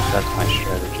die. That's my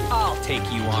strategy. I'll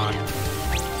take you on.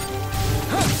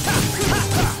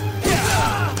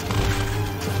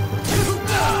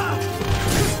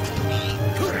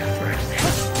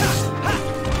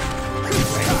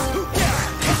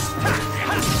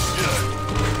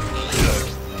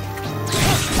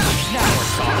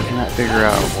 I cannot figure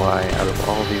out why, out of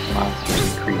all these monsters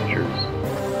and creatures,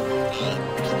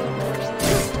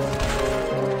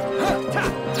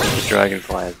 the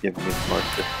dragonfly has given me the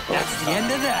most difficult. That's the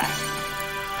end of that.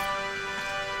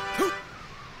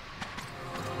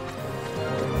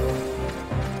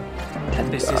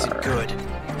 Tendar. This isn't good.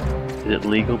 Is it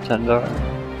legal, Tendar?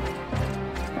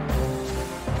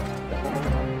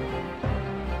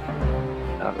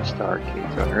 Not a star key.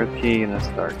 So an earth key and a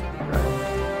star key, right?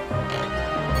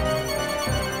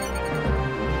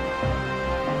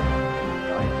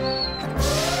 Nice.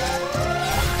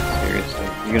 Seriously.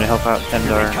 You gonna help out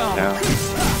Tendar? No.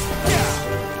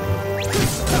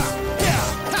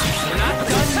 We're not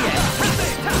done yet.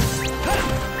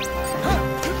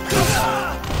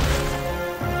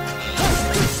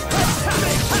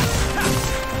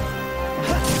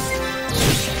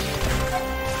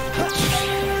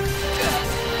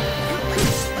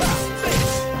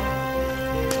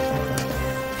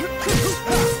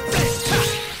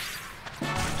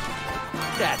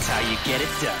 That's how you get it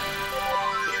done.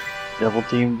 Double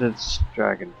teamed this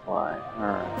dragonfly.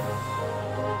 Alright.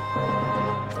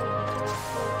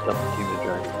 Double teamed the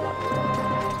dragonfly.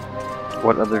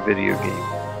 What other video game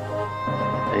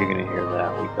are you gonna hear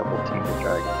that? We double teamed the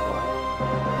dragonfly.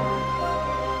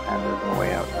 And there's no way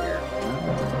out here.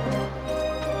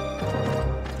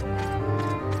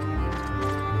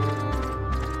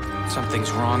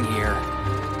 Something's wrong here.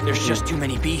 There's just too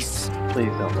many beasts.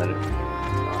 Please don't let it.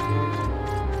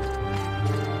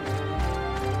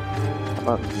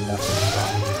 How about nothing?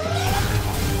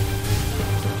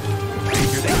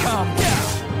 Here they come.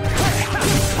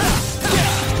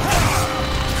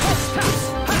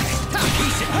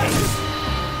 Piece of cake.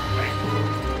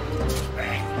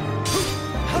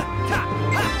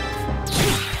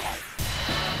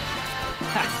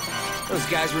 Ha, those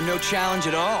guys were no challenge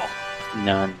at all.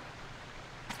 None.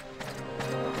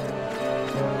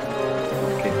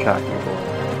 Okay, cocky boy.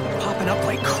 Popping up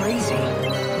like crazy.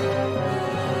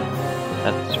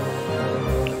 That's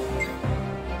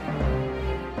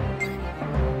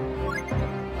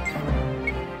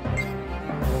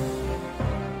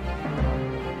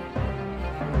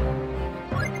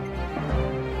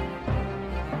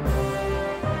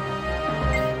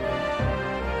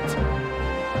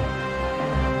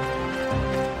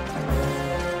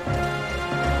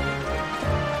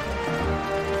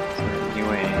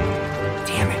anyway.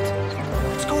 Damn it.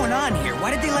 What's going on here?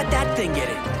 Why did they let that thing get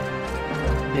in?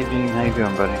 Hey Gene, how you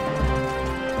doing, buddy?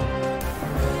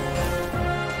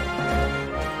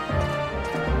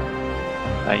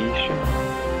 Aisha.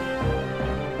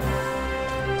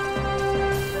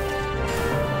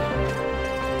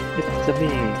 It's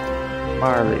me,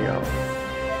 Mario.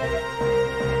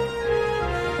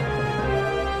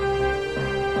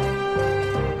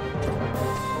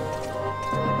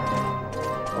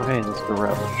 Okay, let's go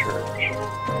rob the church.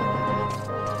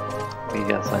 I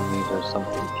guess I need there's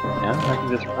something to now. I can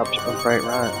just rob the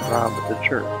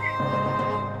church.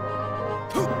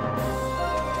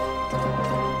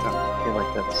 I don't feel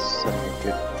like that's such a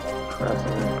good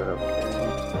precedent, but okay.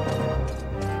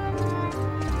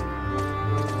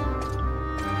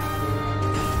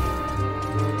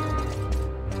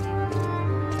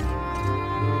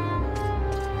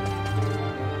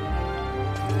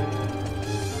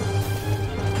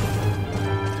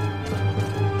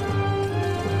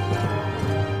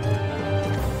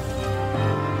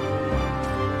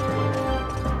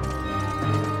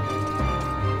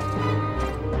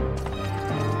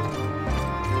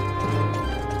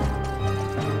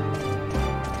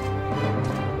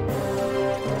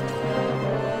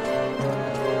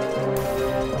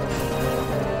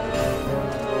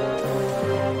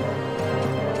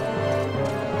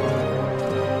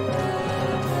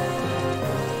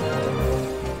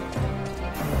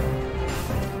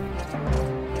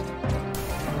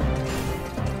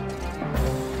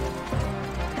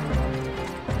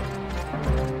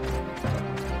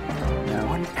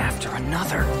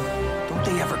 another. Don't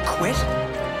they ever quit?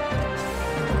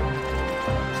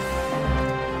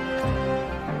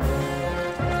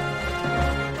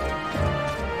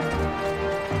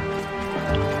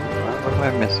 What am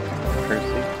I missing?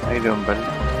 Percy, how you doing, buddy?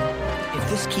 If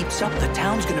this keeps up, the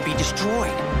town's gonna be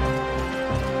destroyed.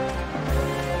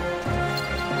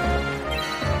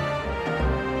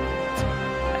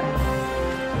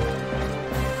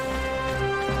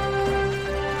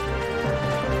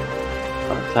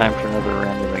 Time for another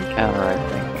random encounter, I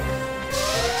think.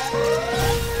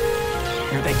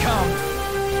 Here they come.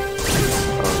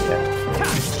 Oh, yeah.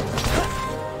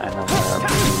 I know my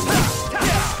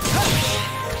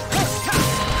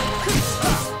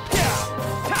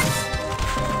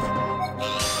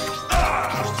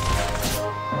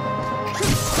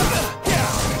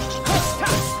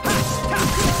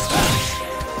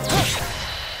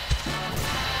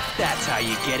That's how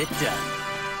you get it done.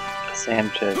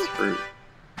 Sanchez fruit.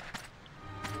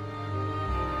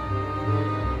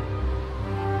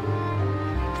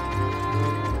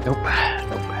 Nope.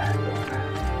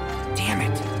 Damn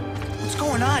it. What's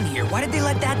going on here? Why did they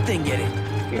let that thing get in?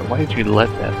 Yeah, why did you let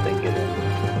that thing get in?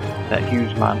 That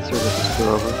huge monster that just flew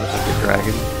over with like a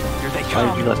dragon? Here they Why come.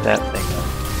 did you let that thing in?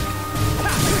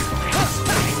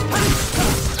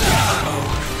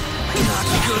 Not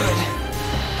good.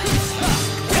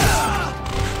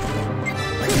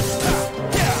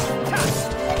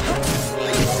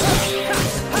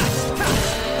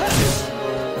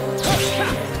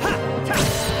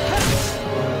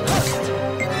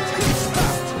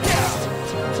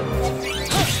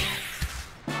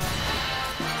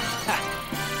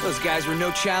 Those guys were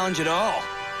no challenge at all.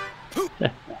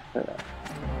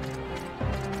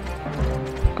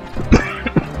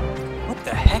 What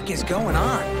the heck is going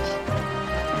on?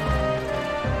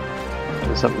 Is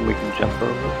there something we can jump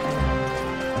over?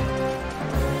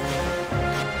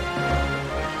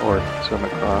 Or swim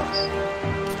across?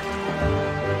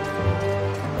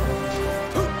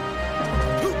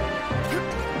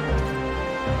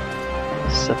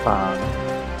 Siphon.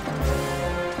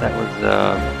 That was,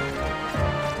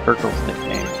 Urkel's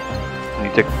nickname. When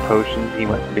he took the potion, he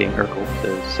went from being Urkel to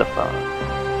Siphon.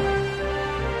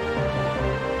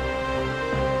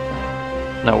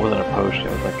 No, it wasn't a potion, it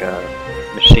was like a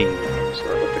machine, so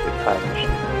it looked like a time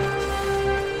machine.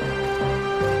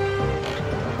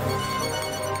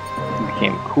 He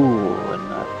became cool and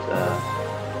not,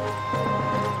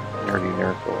 nerdy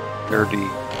Nurgle. Nerdy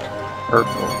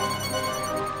Urkel.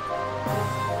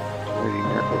 Nerdy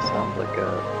Nurgle sounds like a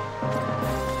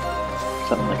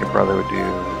something like a brother would do.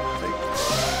 Like,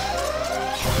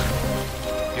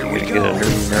 Here you're we gonna go. get a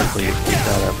nerdy Nurgle, you keep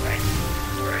that up.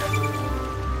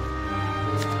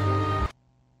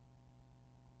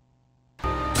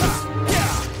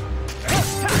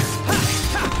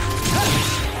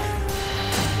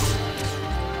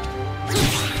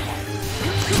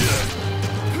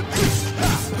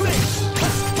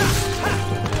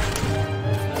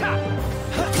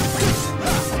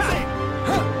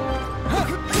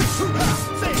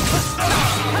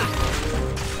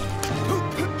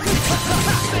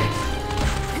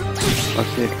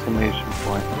 What's the exclamation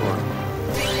point for?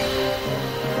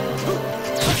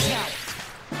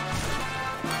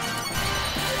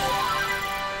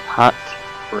 Hot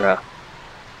breath.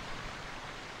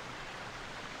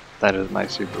 That is my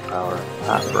superpower.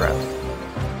 Hot breath.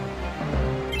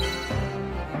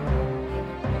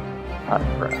 Hot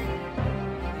breath.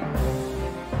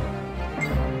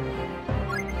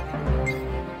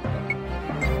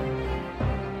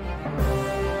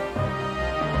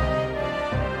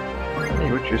 Hey,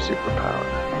 what's your superpower?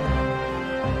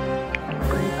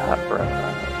 Breathe hot breath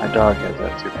on it. My dog has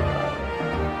that superpower.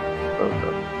 Both of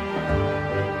them.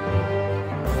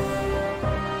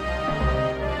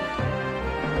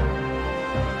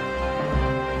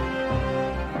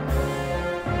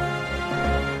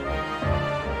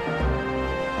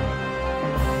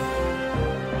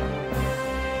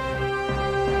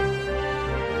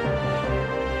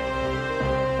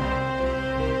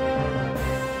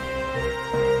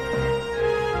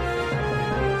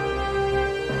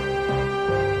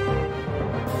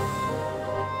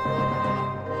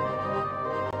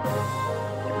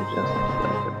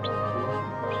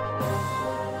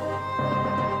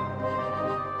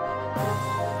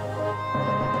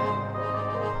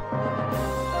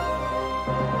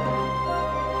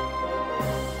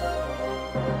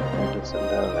 Send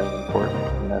out an important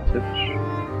message.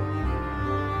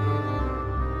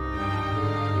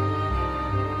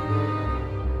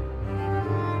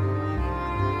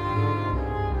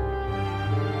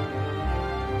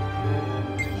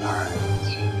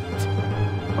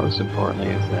 Alright. Most importantly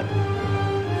is that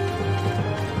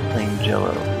Plain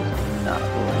Jello is not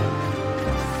bland.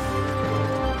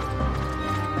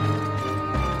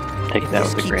 Take that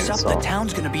with a grain of salt. The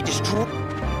town's gonna be destroyed.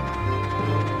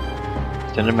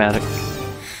 Cinematic.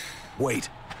 Wait.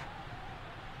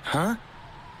 Huh?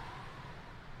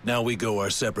 Now we go our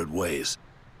separate ways.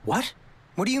 What?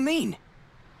 What do you mean?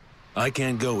 I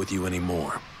can't go with you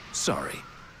anymore. Sorry.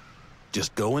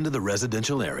 Just go into the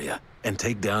residential area and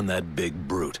take down that big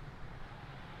brute.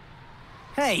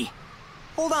 Hey,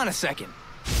 hold on a second.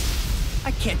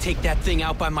 I can't take that thing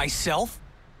out by myself.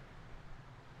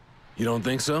 You don't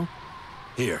think so?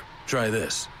 Here, try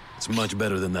this. It's much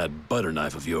better than that butter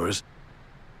knife of yours.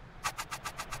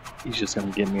 He's just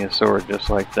gonna give me a sword just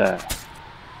like that.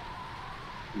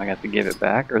 Am I gonna have to give it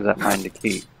back, or is that mine to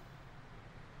keep?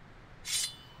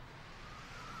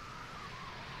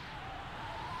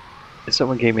 If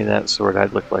someone gave me that sword,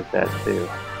 I'd look like that too.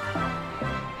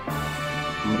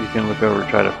 He's gonna look over and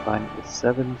try to find the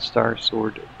 7-star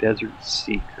sword Desert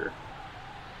Seeker.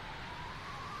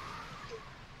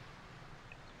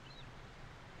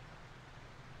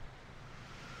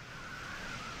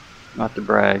 Not to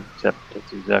brag, except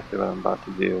that's exactly what I'm about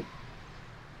to do.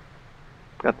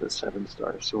 Got the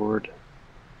 7-star sword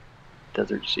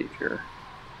Desert Seeker.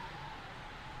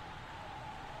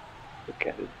 Look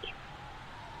at it.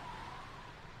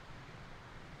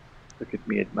 Look at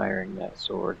me admiring that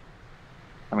sword.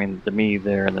 I mean, the me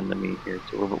there and then the me here.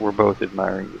 So we're both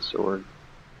admiring the sword.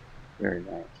 Very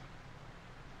nice.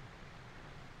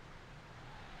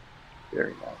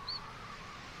 Very nice.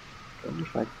 I wonder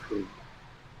if I could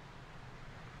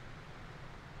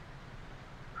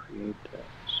create that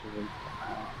sword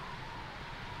somehow.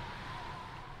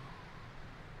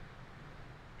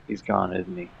 He's gone,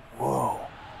 isn't he? Whoa.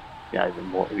 Yeah, even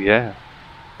more. Yeah.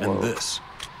 And Whoa. this.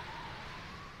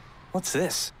 What's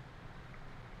this?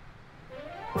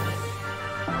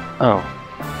 Oh.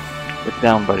 Look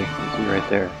down, buddy. You see right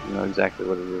there. You know exactly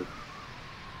what it is.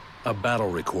 A battle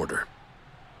recorder.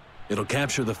 It'll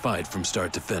capture the fight from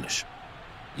start to finish.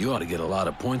 You ought to get a lot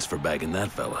of points for bagging that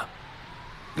fella.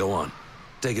 Go on.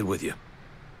 Take it with you.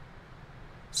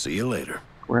 See you later.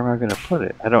 Where am I going to put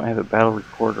it? I don't have a battle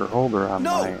recorder holder on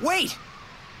my No, wait!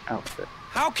 outfit.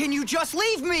 How can you just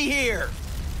leave me here?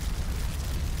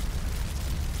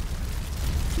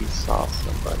 He saw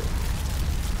somebody.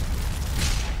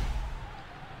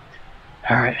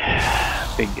 Alright,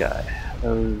 big guy.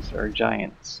 Those are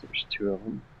giants. There's 2 of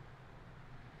them.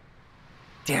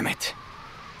 Damn it.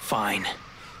 Fine.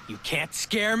 You can't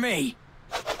scare me.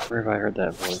 Where have I heard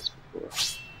that voice before?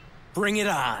 Bring it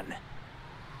on,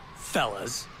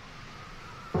 fellas.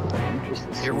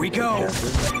 Interesting. Here we go.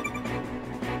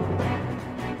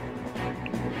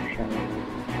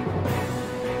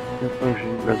 Good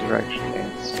potion, resurrection,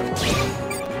 and stuff.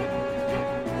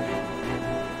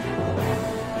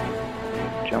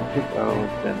 Jump with O,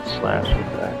 then slash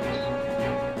with X.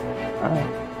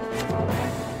 Alright.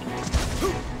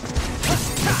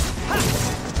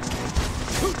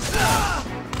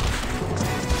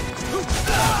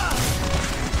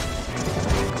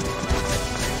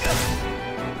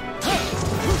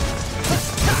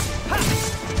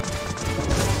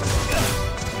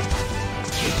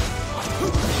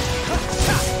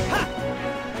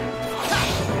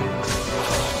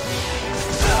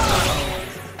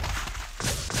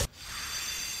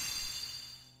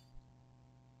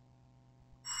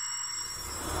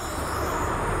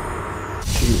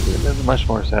 It's much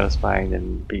more satisfying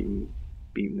than beaten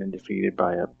and defeated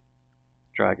by a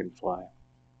dragonfly.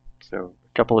 So a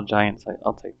couple of giants,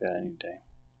 I'll take that any day.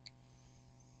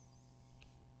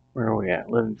 Where are we at?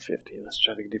 1150. Let's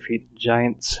try to defeat the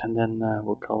giants, and then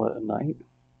we'll call it a night.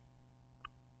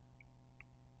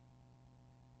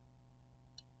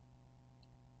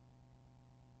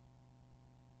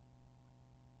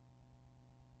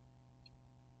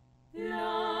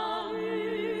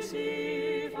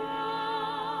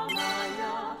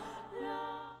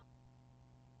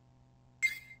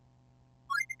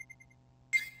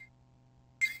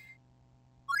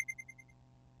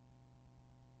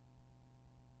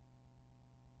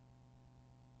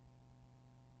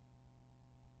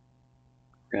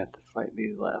 We're going to have to fight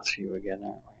these last few again,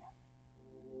 aren't we?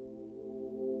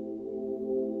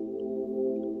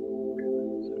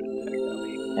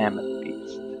 Mammoth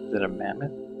beast. Is it a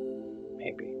mammoth?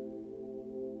 Maybe.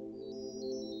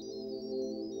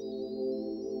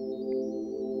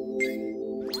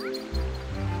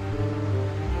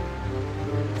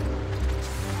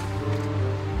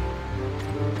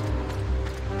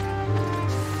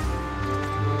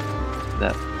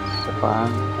 That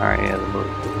Saban? Alright, yeah, the move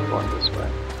is going this way.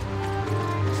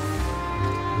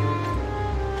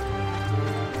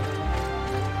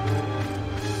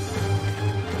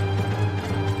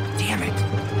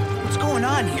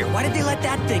 going on here? Why did they let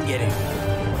that thing get in?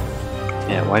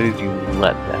 Yeah, why did you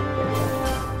let that thing?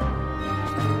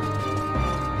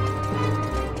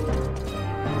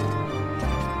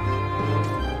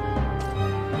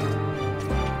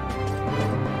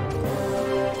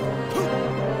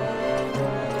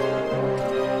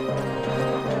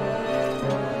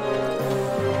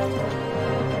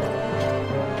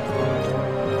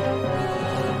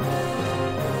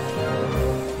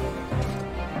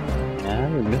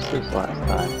 We missed this last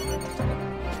time.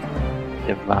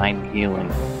 Divine healing.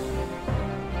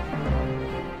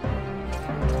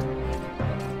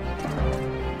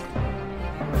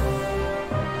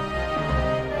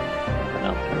 Nothing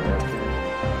else in there, too.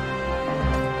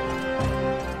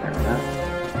 Fair enough.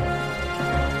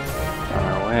 On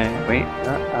our way. Wait.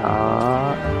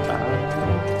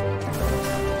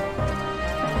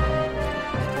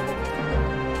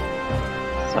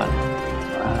 Sun.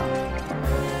 Wow.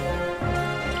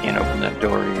 Can't open that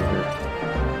door either.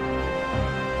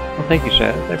 Well, thank you,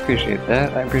 Shadows. I appreciate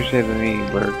that. I appreciate any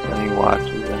alerts, any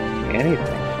watches,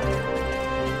 anything.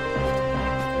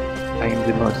 I am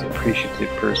the most appreciative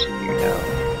person you know.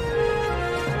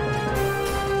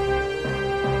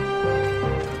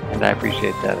 And I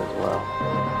appreciate that as well.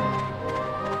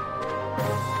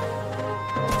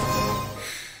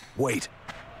 Wait.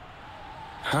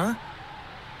 Huh?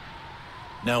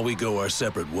 Now we go our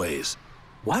separate ways.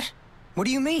 What? What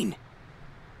do you mean?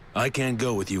 I can't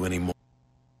go with you anymore.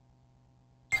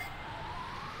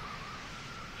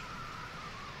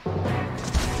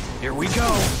 Here we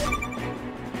go.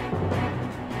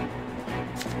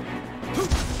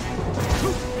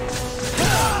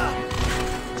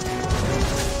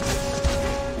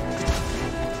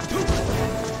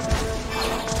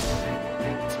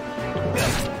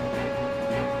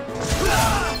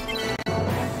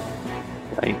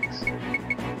 Yikes.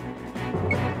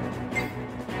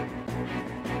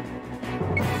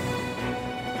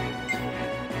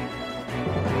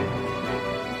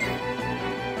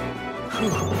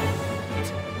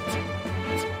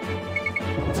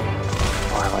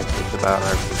 Oh, I like this about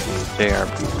RPGs,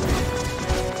 JRPGs.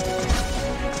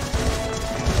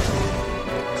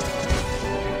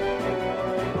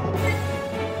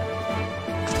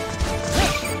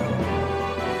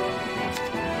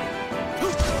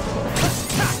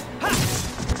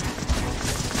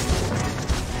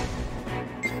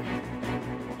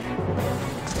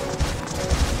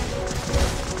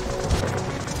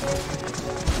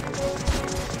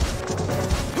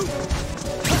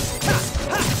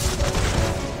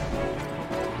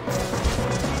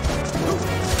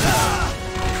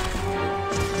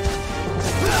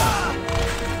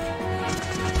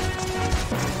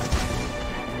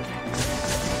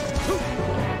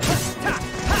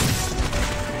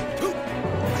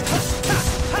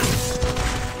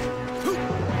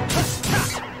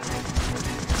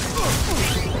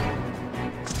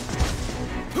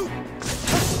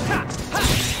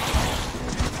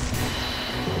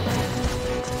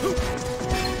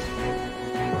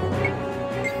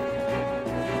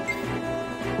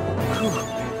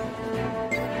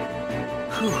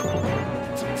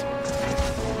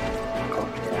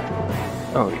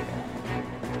 Oh yeah.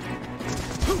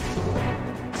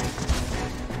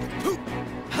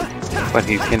 But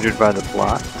he's hindered by the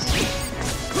blocks.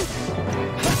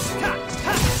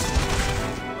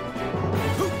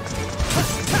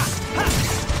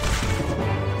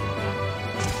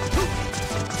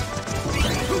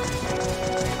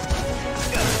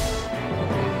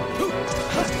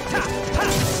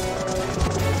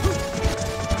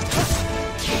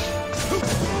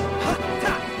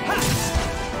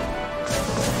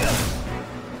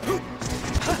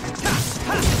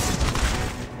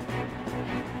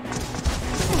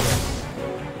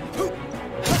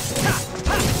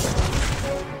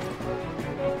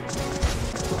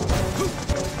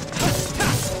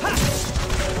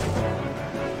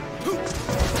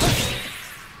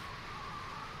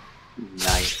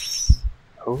 Nice.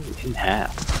 Oh, in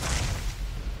half.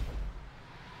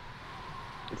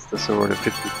 It's the sort of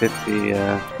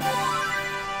 50-50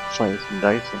 slice and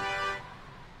dicing.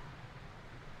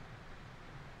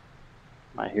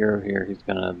 My hero here, he's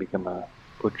gonna become a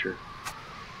butcher.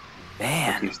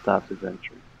 Man. If he stops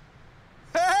adventuring.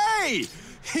 Hey!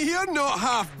 You're not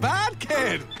half bad,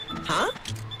 kid! Huh?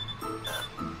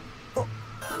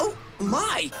 Oh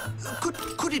my!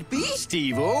 Could it be?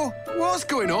 Steve-O, what's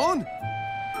going on?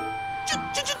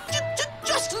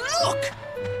 Just look!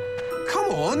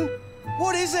 Come on,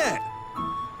 what is it?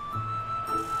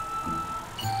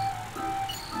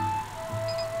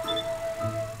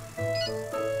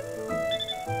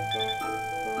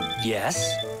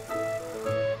 Yes?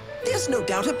 There's no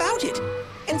doubt about it.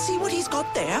 And see what he's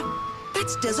got there?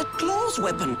 That's Desert Claw's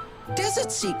weapon.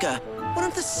 Desert Seeker, one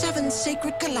of the 7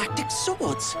 sacred galactic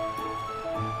swords.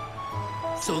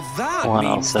 So that One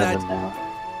all means 7 that now.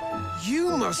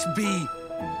 you must be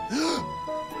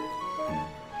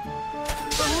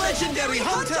the legendary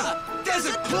hunter,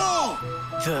 Desert Claw.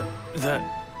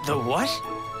 The what?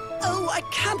 Oh, I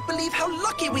can't believe how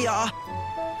lucky we are.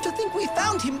 To think we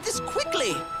found him this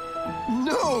quickly.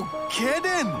 No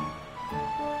kidding.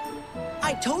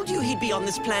 I told you he'd be on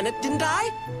this planet, didn't I?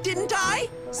 Didn't I?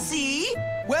 See?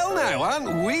 Well now,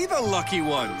 aren't we the lucky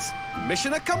ones?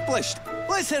 Mission accomplished.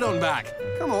 Let's head on back.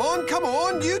 Come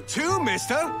on, you too,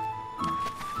 mister.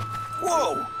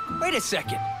 Whoa! Wait a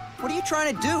second. What are you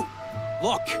trying to do?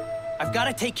 Look, I've got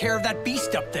to take care of that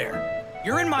beast up there.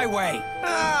 You're in my way.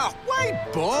 Ah, why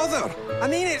bother? I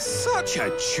mean, it's such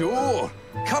a chore.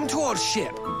 Come to our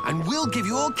ship, and we'll give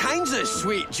you all kinds of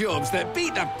sweet jobs that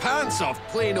beat the pants off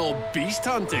plain old beast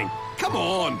hunting. Come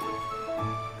on.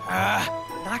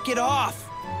 Knock it off.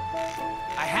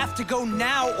 I have to go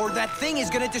now, or that thing is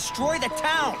gonna destroy the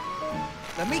town.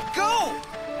 Let me go!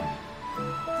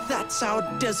 That's our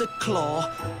Desert Claw,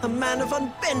 a man of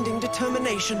unbending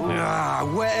determination. Ah,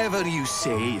 whatever you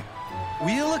say.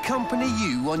 We'll accompany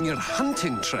you on your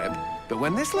hunting trip, but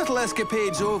when this little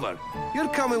escapade's over, you're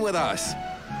coming with us.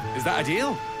 Is that a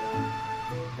deal?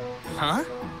 Huh?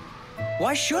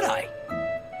 Why should I?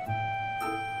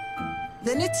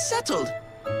 Then it's settled.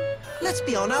 Let's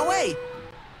be on our way.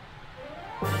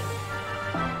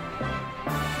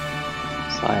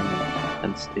 Simon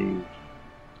and Steve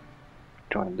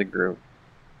joined the group.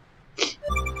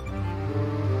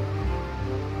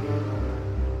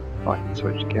 Oh, I can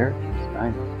switch characters.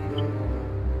 Nice.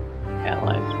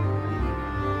 Analyze.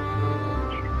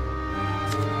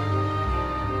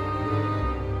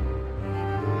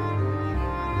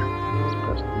 Just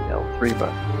press the L3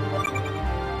 button.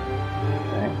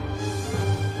 Okay.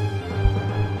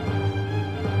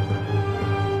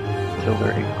 Until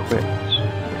they're equipped.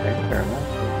 Okay, fair enough.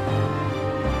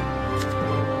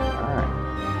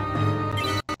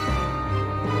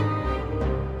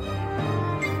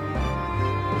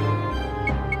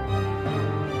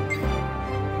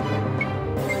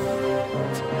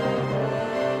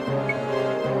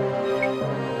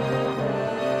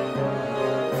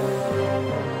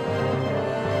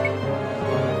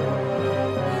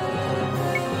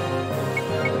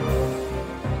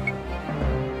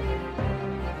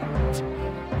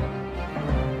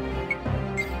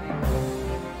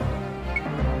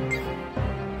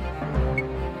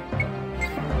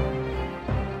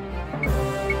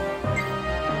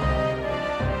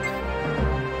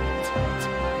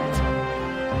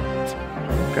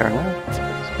 Fair enough.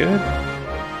 That's good.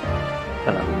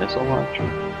 Then a missile launcher.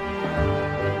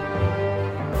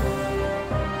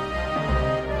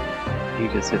 He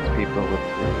just hits people with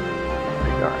the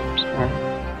big arms. Alright,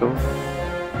 cool.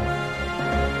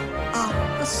 Ah,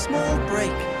 a small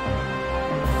break.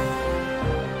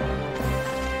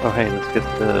 Oh hey, let's get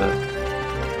the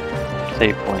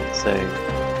save point saved.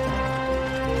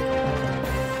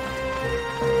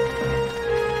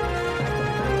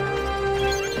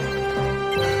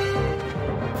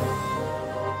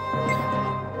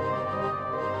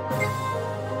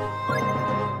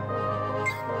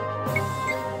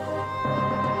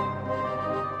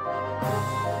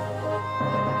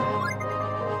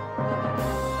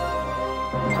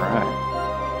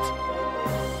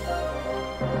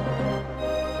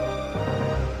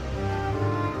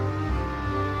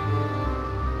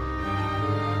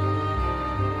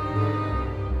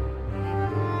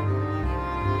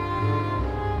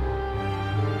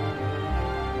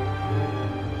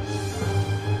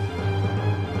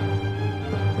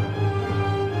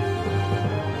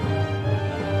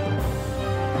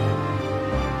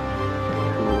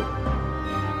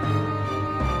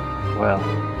 Well,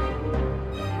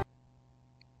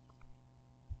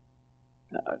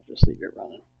 no, just leave it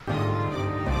running.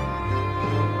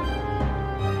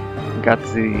 Got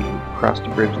to cross the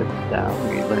bridge down.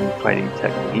 We learned fighting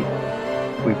technique.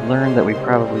 We've learned that we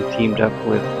probably teamed up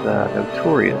with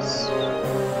Notorious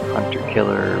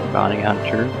Hunter-Killer Bounty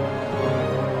Hunter,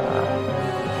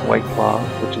 White Claw,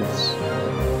 which is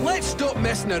Let's stop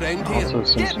messing around here. also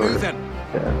some Get sort moving.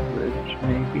 of beverage,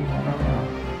 maybe? I don't know.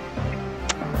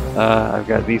 I've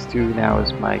got these two now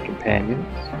as my companions.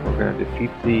 We're going to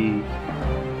defeat the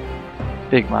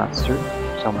big monster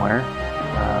somewhere.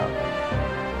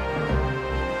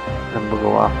 Then we'll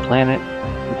go off planet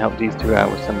and help these two out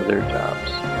with some of their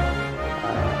jobs.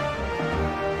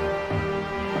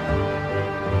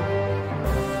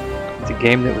 To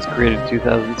game that was created in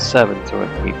 2007, so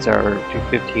it meets our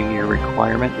 15-year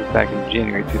requirement. It was back in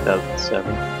January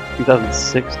 2007.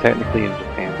 2006 technically in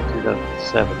Japan,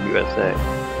 2007 USA.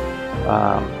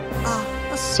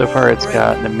 So far it's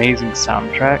got an amazing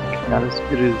soundtrack, not as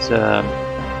good as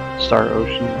Star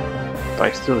Ocean,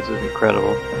 but still this is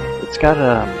incredible. It's got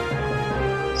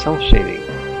cell shading,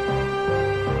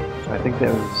 so I think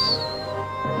that was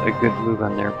a good move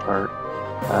on their part.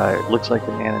 It looks like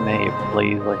an anime, it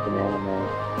plays like an anime.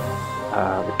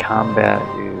 The combat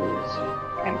is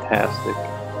fantastic.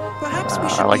 Perhaps we I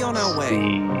should like be on our way.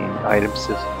 the item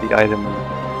system, the item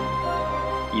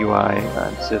UI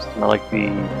system. I like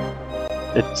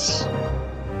it's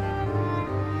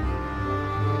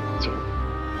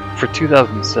for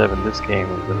 2007. This game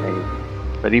is amazing.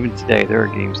 But even today, there are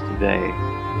games today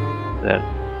that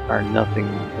are nothing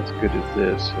as good as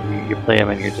this. You play them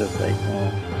and you're just like,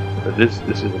 eh. But this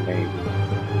is amazing.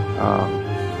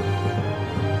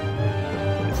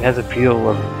 It has a feel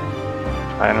of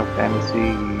Final Fantasy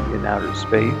in outer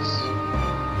space,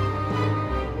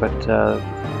 but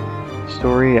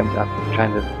story I'm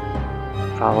trying to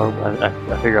follow. I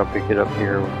figure I'll pick it up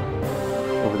here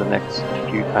over the next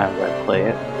few times I play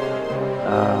it.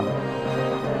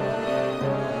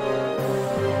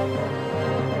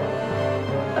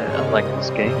 I like this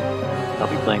game. I'll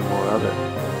be playing more of it.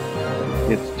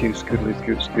 It's 2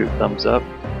 scoot thumbs up.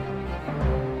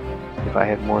 If I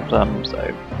had more thumbs,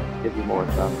 I'd give you more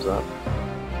thumbs up.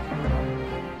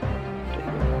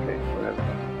 Okay, whatever.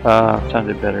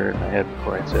 Sounded better in my head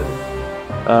before I said it.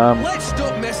 Let's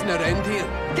stop messing around here.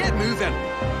 Get moving.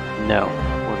 No,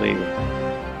 we're leaving.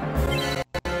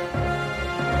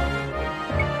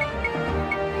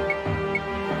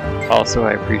 Also,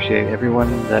 I appreciate everyone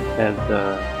that has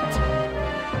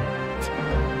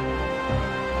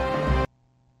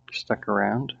stuck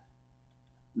around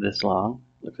this long.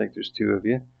 Looks like there's 2 of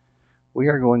you. We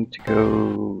are going to go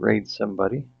raid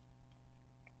somebody.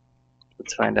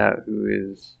 Let's find out who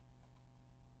is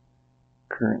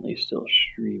currently still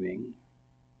streaming.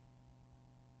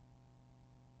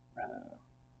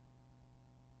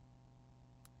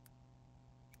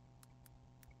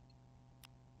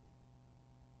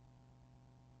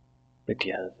 But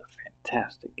yeah, it's a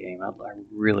fantastic game. I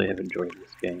really have enjoyed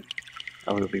this game.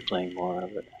 I will be playing more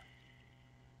of it.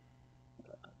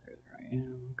 There I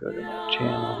am. Go to my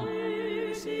channel.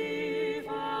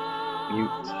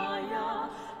 Mute.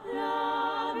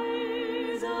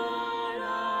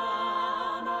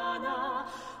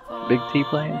 Big T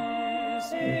playing?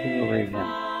 Maybe we'll raid him.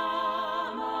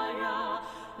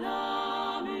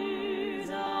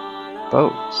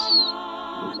 Boats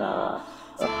is up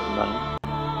and running.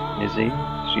 Izzy,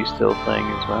 she's still playing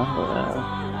as well, but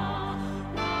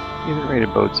you haven't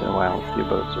raided boats in a while. Let's do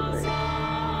boats are raided.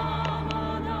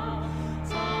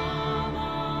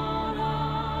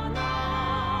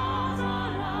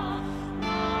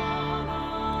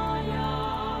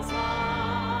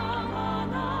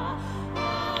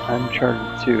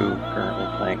 Uncharted 2 currently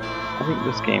playing. I think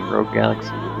this game, Rogue Galaxy,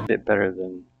 is a bit better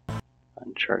than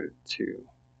Uncharted 2.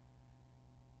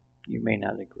 You may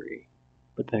not agree,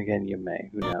 but then again, you may.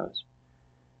 Who knows?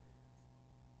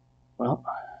 Well,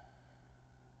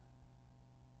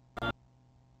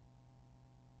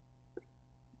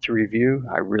 to review,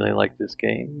 I really like this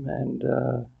game, and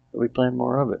we'll be playing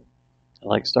more of it. I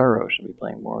like Star Ocean. We'll be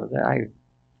playing more of that. I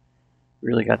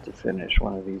really got to finish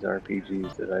one of these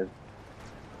RPGs that I've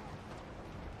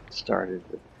started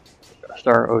with.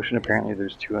 Star Ocean, apparently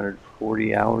there's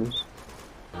 240 hours,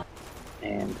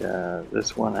 and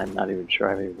this one I'm not even sure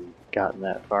I've even gotten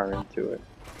that far into it.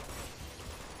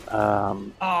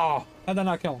 Oh, how'd that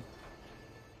not kill him?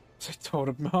 I told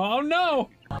him. Oh no!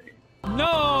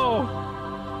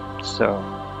 No! So,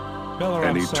 An Miller,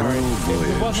 I'm sorry. eternal It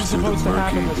voyage wasn't through the supposed to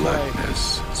happen murky this way.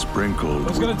 blackness, sprinkled I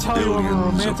was with gonna tell you over a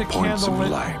billions of romantic points of candlelit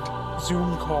light,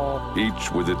 Zoom call.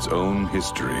 each with its own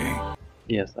history.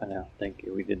 yes, I know. Thank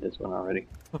you. We did this one already.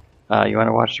 You want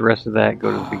to watch the rest of that?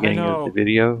 Go to the beginning of the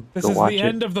video. This Go is watch the it.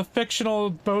 end of the fictional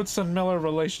Boats and Miller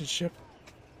relationship.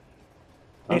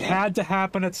 It had to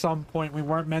happen at some point. We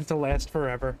weren't meant to last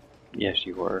forever. Yes,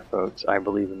 you were, folks. I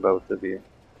believe in both of you.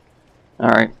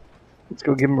 Alright. Let's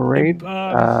go give him a raid.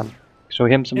 Show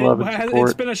him some love and support.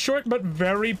 It's been a short but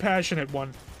very passionate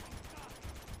one.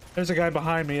 There's a guy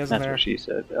behind me, isn't That's there? what she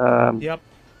said. Yep.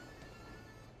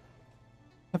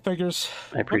 That figures.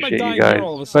 I appreciate you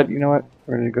guys. But you know what?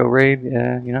 We're going to go raid.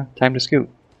 You know, time to scoot.